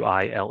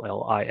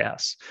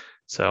Willis.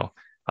 So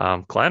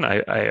Glenn,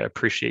 I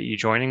appreciate you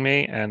joining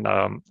me, and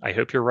I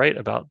hope you're right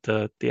about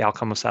the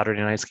outcome of Saturday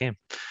night's game.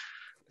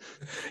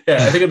 Yeah,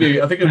 I think it'd be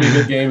a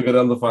good game, go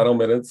down the final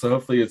minutes. So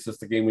hopefully it's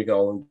just a game we can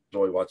all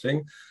enjoy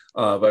watching.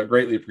 But I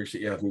greatly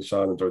appreciate you having me,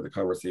 Sean. Enjoyed the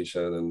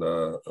conversation, and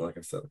like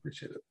I said,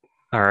 appreciate it.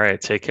 All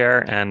right, take care,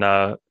 and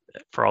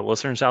for all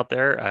listeners out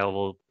there, I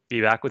will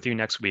be back with you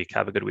next week.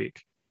 Have a good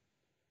week.